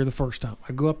Society was here the first time.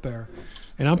 I go up there,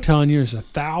 and I'm telling you, there's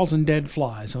 1,000 dead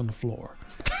flies on the floor.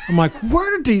 I'm like,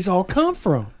 where did these all come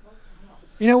from?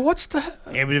 What's the...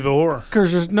 Amityville.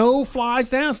 Because there's no flies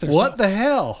downstairs. What the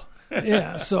hell?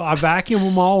 Yeah, so I vacuum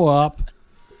them all up.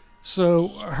 So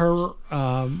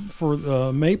for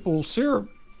the maple syrup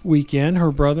weekend,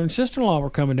 her brother and sister-in-law were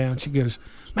coming down. She goes,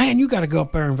 man, you got to go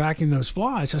up there and vacuum those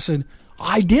flies. I said,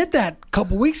 I did that a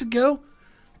couple weeks ago.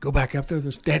 Go back up there,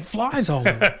 there's dead flies all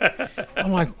over.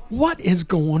 I'm like, what is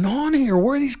going on here?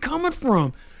 Where are these coming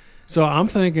from? So I'm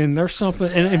thinking there's something.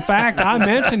 And in fact, I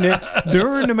mentioned it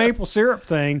during the maple syrup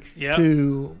thing Yep.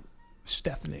 to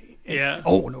Stephanie. Yeah.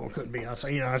 Oh, no, it couldn't be us.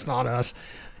 It's not us.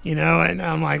 And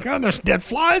I'm like, oh, there's dead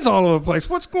flies all over the place.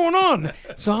 What's going on?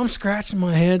 So I'm scratching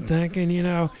my head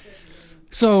thinking,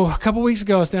 So a couple weeks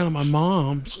ago, I was down at my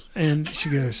mom's, and she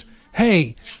goes,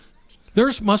 hey,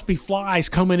 must be flies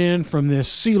coming in from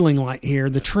this ceiling light here.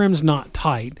 The trim's not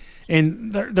tight,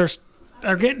 and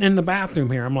they're getting in the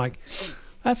bathroom here. I'm like,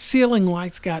 that ceiling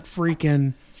light's got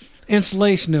freaking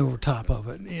insulation over top of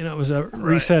it. It was a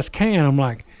recessed can. I'm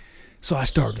like, so I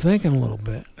started thinking a little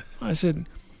bit. I said,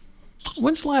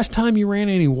 when's the last time you ran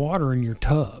any water in your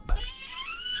tub?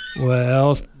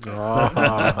 Well,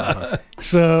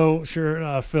 so sure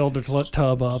enough, filled the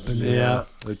tub up, and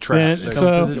the trap.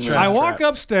 So I walk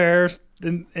upstairs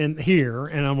and here,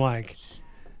 and I'm like,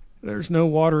 there's no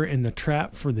water in the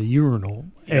trap for the urinal,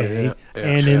 and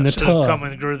in the tub.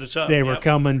 Coming through the tub. They were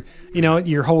coming,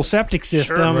 your whole septic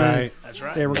system. Sure, right. That's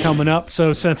right. They were coming up.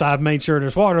 So since I've made sure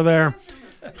there's water there,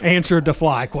 answered the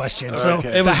fly question. So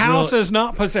the house is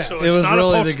not possessed. So it was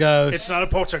really the ghost. It's not a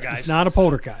poltergeist. It's not a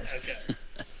poltergeist. Okay.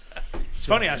 It's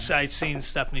funny. I seen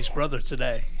Stephanie's brother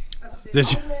today.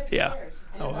 Did you? Yeah.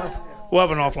 We'll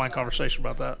have an offline conversation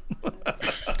about that.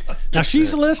 Now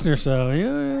she's a listener, so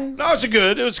yeah. No, it was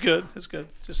good. It's good.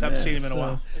 Just haven't seen him in a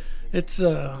while. It's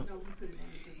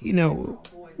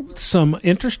some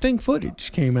interesting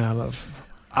footage came out of.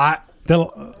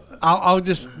 I'll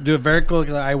just do it very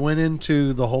quickly. I went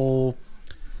into the whole.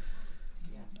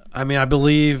 I mean, I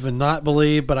believe and not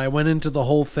believe, but I went into the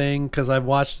whole thing because I've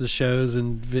watched the shows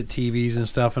and TVs and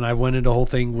stuff, and I went into the whole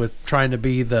thing with trying to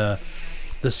be the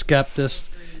skeptic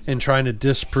and trying to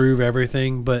disprove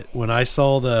everything. But when I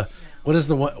saw what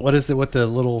is it with the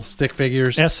little stick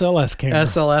figures?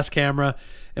 SLS camera.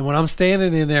 And when I'm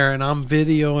standing in there and I'm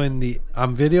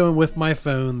videoing with my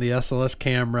phone, the SLS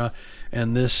camera,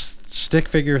 and this stick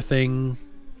figure thing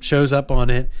shows up on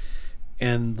it,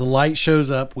 and the light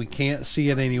shows up, we can't see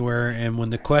it anywhere. And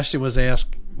when the question was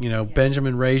asked,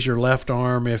 Benjamin, raise your left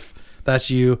arm if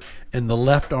that's you, and the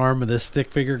left arm of this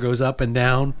stick figure goes up and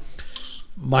down,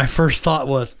 my first thought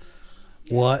was,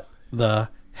 what the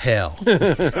hell?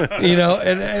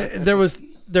 And there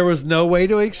was no way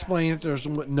to explain it. There's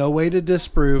no way to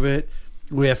disprove it.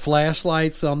 We have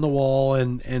flashlights on the wall,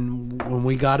 and when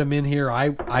we got them in here,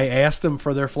 I asked them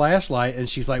for their flashlight, and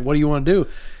she's like, what do you want to do?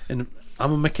 And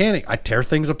I'm a mechanic. I tear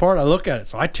things apart. I look at it.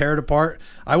 So I tear it apart.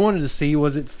 I wanted to see,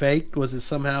 was it fake? Was it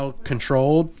somehow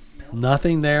controlled?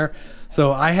 Nothing there.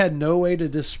 So I had no way to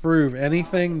disprove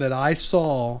anything that I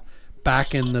saw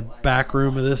back in the back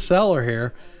room of this cellar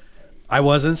here. I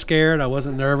wasn't scared. I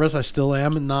wasn't nervous. I still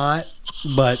am not.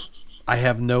 But I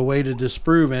have no way to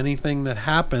disprove anything that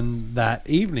happened that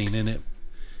evening in it.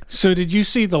 So did you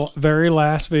see the very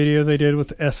last video they did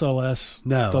with SLS?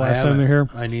 No, the last time they're here.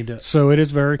 I need to. So it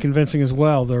is very convincing as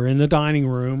well. They're in the dining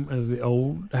room of the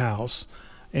old house,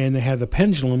 and they have the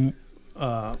pendulum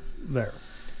there,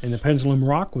 and the pendulum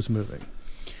rock was moving.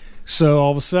 So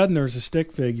all of a sudden, there's a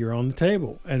stick figure on the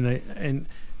table, and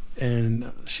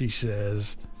she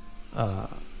says,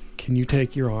 "Can you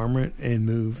take your arm and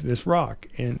move this rock?"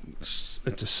 And it's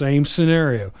the same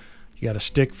scenario. You got a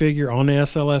stick figure on the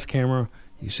SLS camera.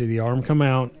 You see the arm come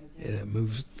out, and it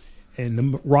moves, and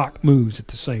the rock moves at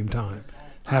the same time.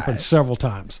 Happens several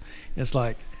times. It's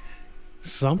like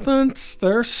something's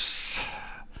there's.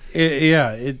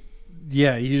 You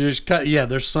just cut. Yeah,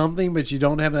 there's something, but you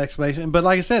don't have an explanation. But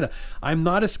like I said, I'm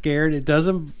not as scared. It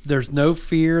doesn't. There's no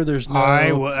fear. There's no.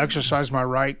 I will exercise my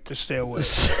right to stay away.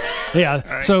 Yeah.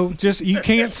 Right. So just you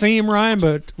can't see him, Ryan,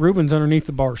 but Ruben's underneath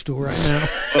the bar stool right now.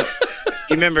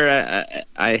 You remember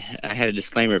I had a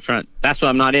disclaimer up front. That's what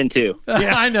I'm not into.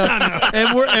 Yeah, I know.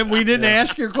 And we didn't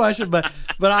ask your question, but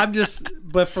I'm just.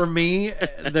 But for me,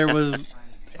 there was.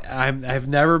 I've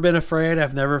never been afraid.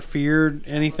 I've never feared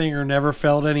anything or never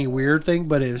felt any weird thing.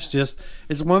 But it's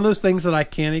one of those things that I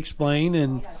can't explain,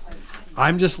 and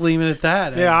I'm just leaving it at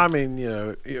that. Yeah, I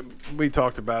mean, we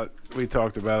talked about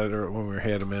it when we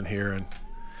had them in here, and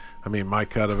I mean, my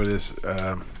cut of it is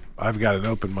I've got an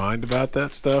open mind about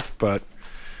that stuff, but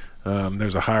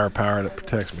there's a higher power that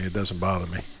protects me. It doesn't bother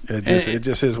me. It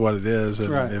just is what it is, and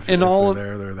right. if they're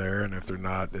there, they're there, and if they're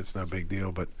not, it's no big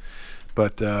deal. But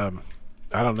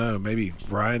I don't know. Maybe,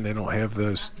 Ryan, they don't have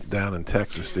those down in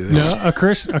Texas, do they? No,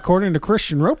 according to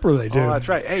Christian Roper, they do. Oh, that's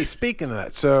right. Hey, speaking of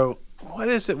that, so what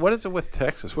is it? What is it with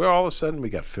Texas? Well, all of a sudden we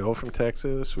got Phil from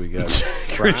Texas, we got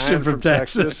Christian from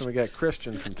Texas, and we got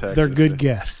Christian from Texas. They're good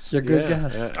guests. They're good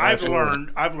guests. Yeah, I've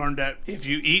learned that if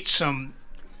you eat some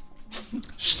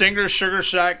Stinger, Sugar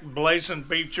Shack, blazing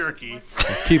beef jerky.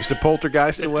 Keeps the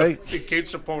poltergeist away. It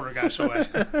keeps the poltergeist away.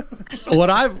 What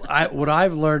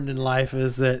I've learned in life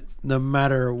is that no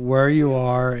matter where you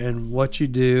are and what you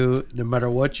do, no matter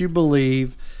what you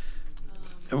believe,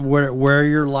 and where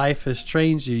your life has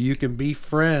changed you, you can be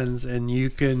friends and you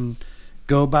can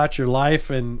go about your life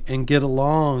and get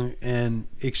along and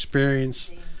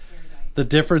experience the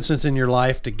differences in your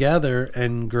life together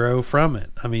and grow from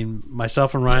it. I mean,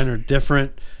 myself and Ryan are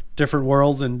different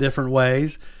worlds in different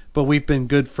ways, but we've been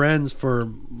good friends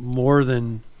for more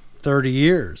than 30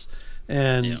 years.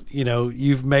 And, you know,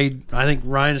 I think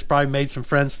Ryan has probably made some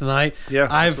friends tonight. Yeah,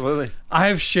 absolutely.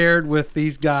 I've shared with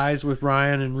these guys, with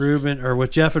Ryan and Ruben, or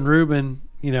with Jeff and Ruben,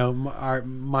 you know,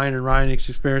 mine and Ryan's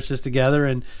experiences together.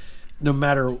 And no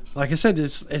matter, like I said,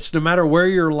 it's no matter where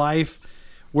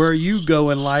you go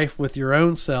in life with your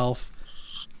own self,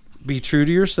 be true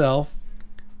to yourself,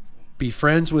 be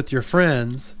friends with your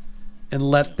friends, and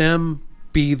let them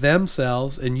be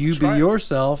themselves and you be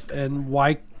yourself. And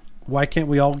why can't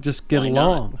we all just get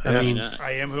along? Not? I mean,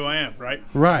 I am who I am, right?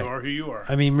 Right. You are who you are.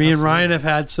 I mean, me and Ryan have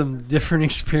had some different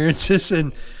experiences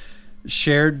and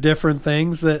shared different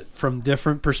things that from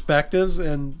different perspectives,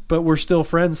 but we're still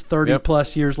friends 30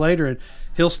 plus years later. And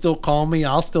he'll still call me.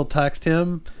 I'll still text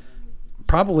him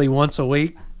probably once a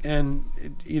week. And,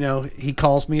 you know, he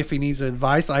calls me if he needs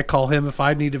advice. I call him if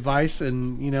I need advice.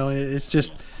 And, you know, it's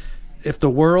just, if the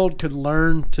world could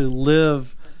learn to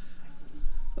live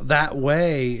that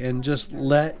way and just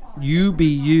let you be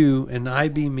you and I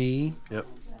be me,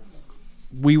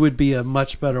 we would be a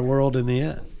much better world in the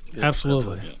end.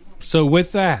 Absolutely. So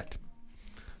with that,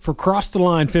 for Cross the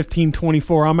Line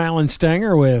 1524, I'm Alan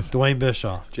Stanger with Dwayne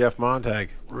Bischoff, Jeff Montag,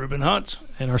 Ruben Huntz,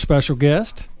 and our special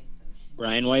guest,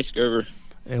 Ryan Weisgerber.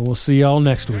 And we'll see y'all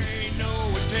next week. Ain't no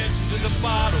attention to the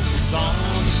bottles on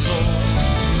the floor.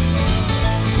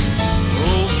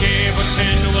 Okay,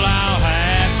 bartender, well, I'll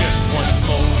have just one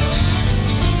more.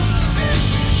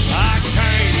 I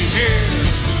came here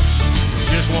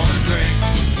just one drink,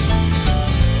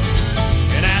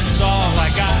 and that's all I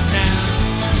got now,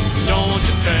 don't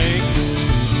you think?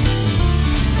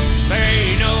 There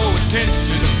ain't no attention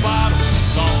to the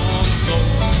bottles on the floor.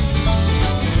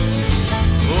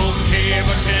 Okay,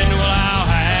 bartender, well, I'll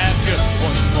have just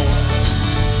one more.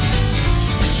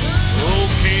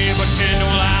 Okay, bartender,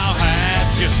 well, I'll have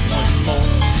just one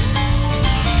more.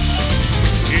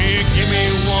 Yeah, give me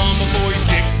one before you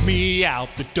kick me out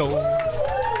the door.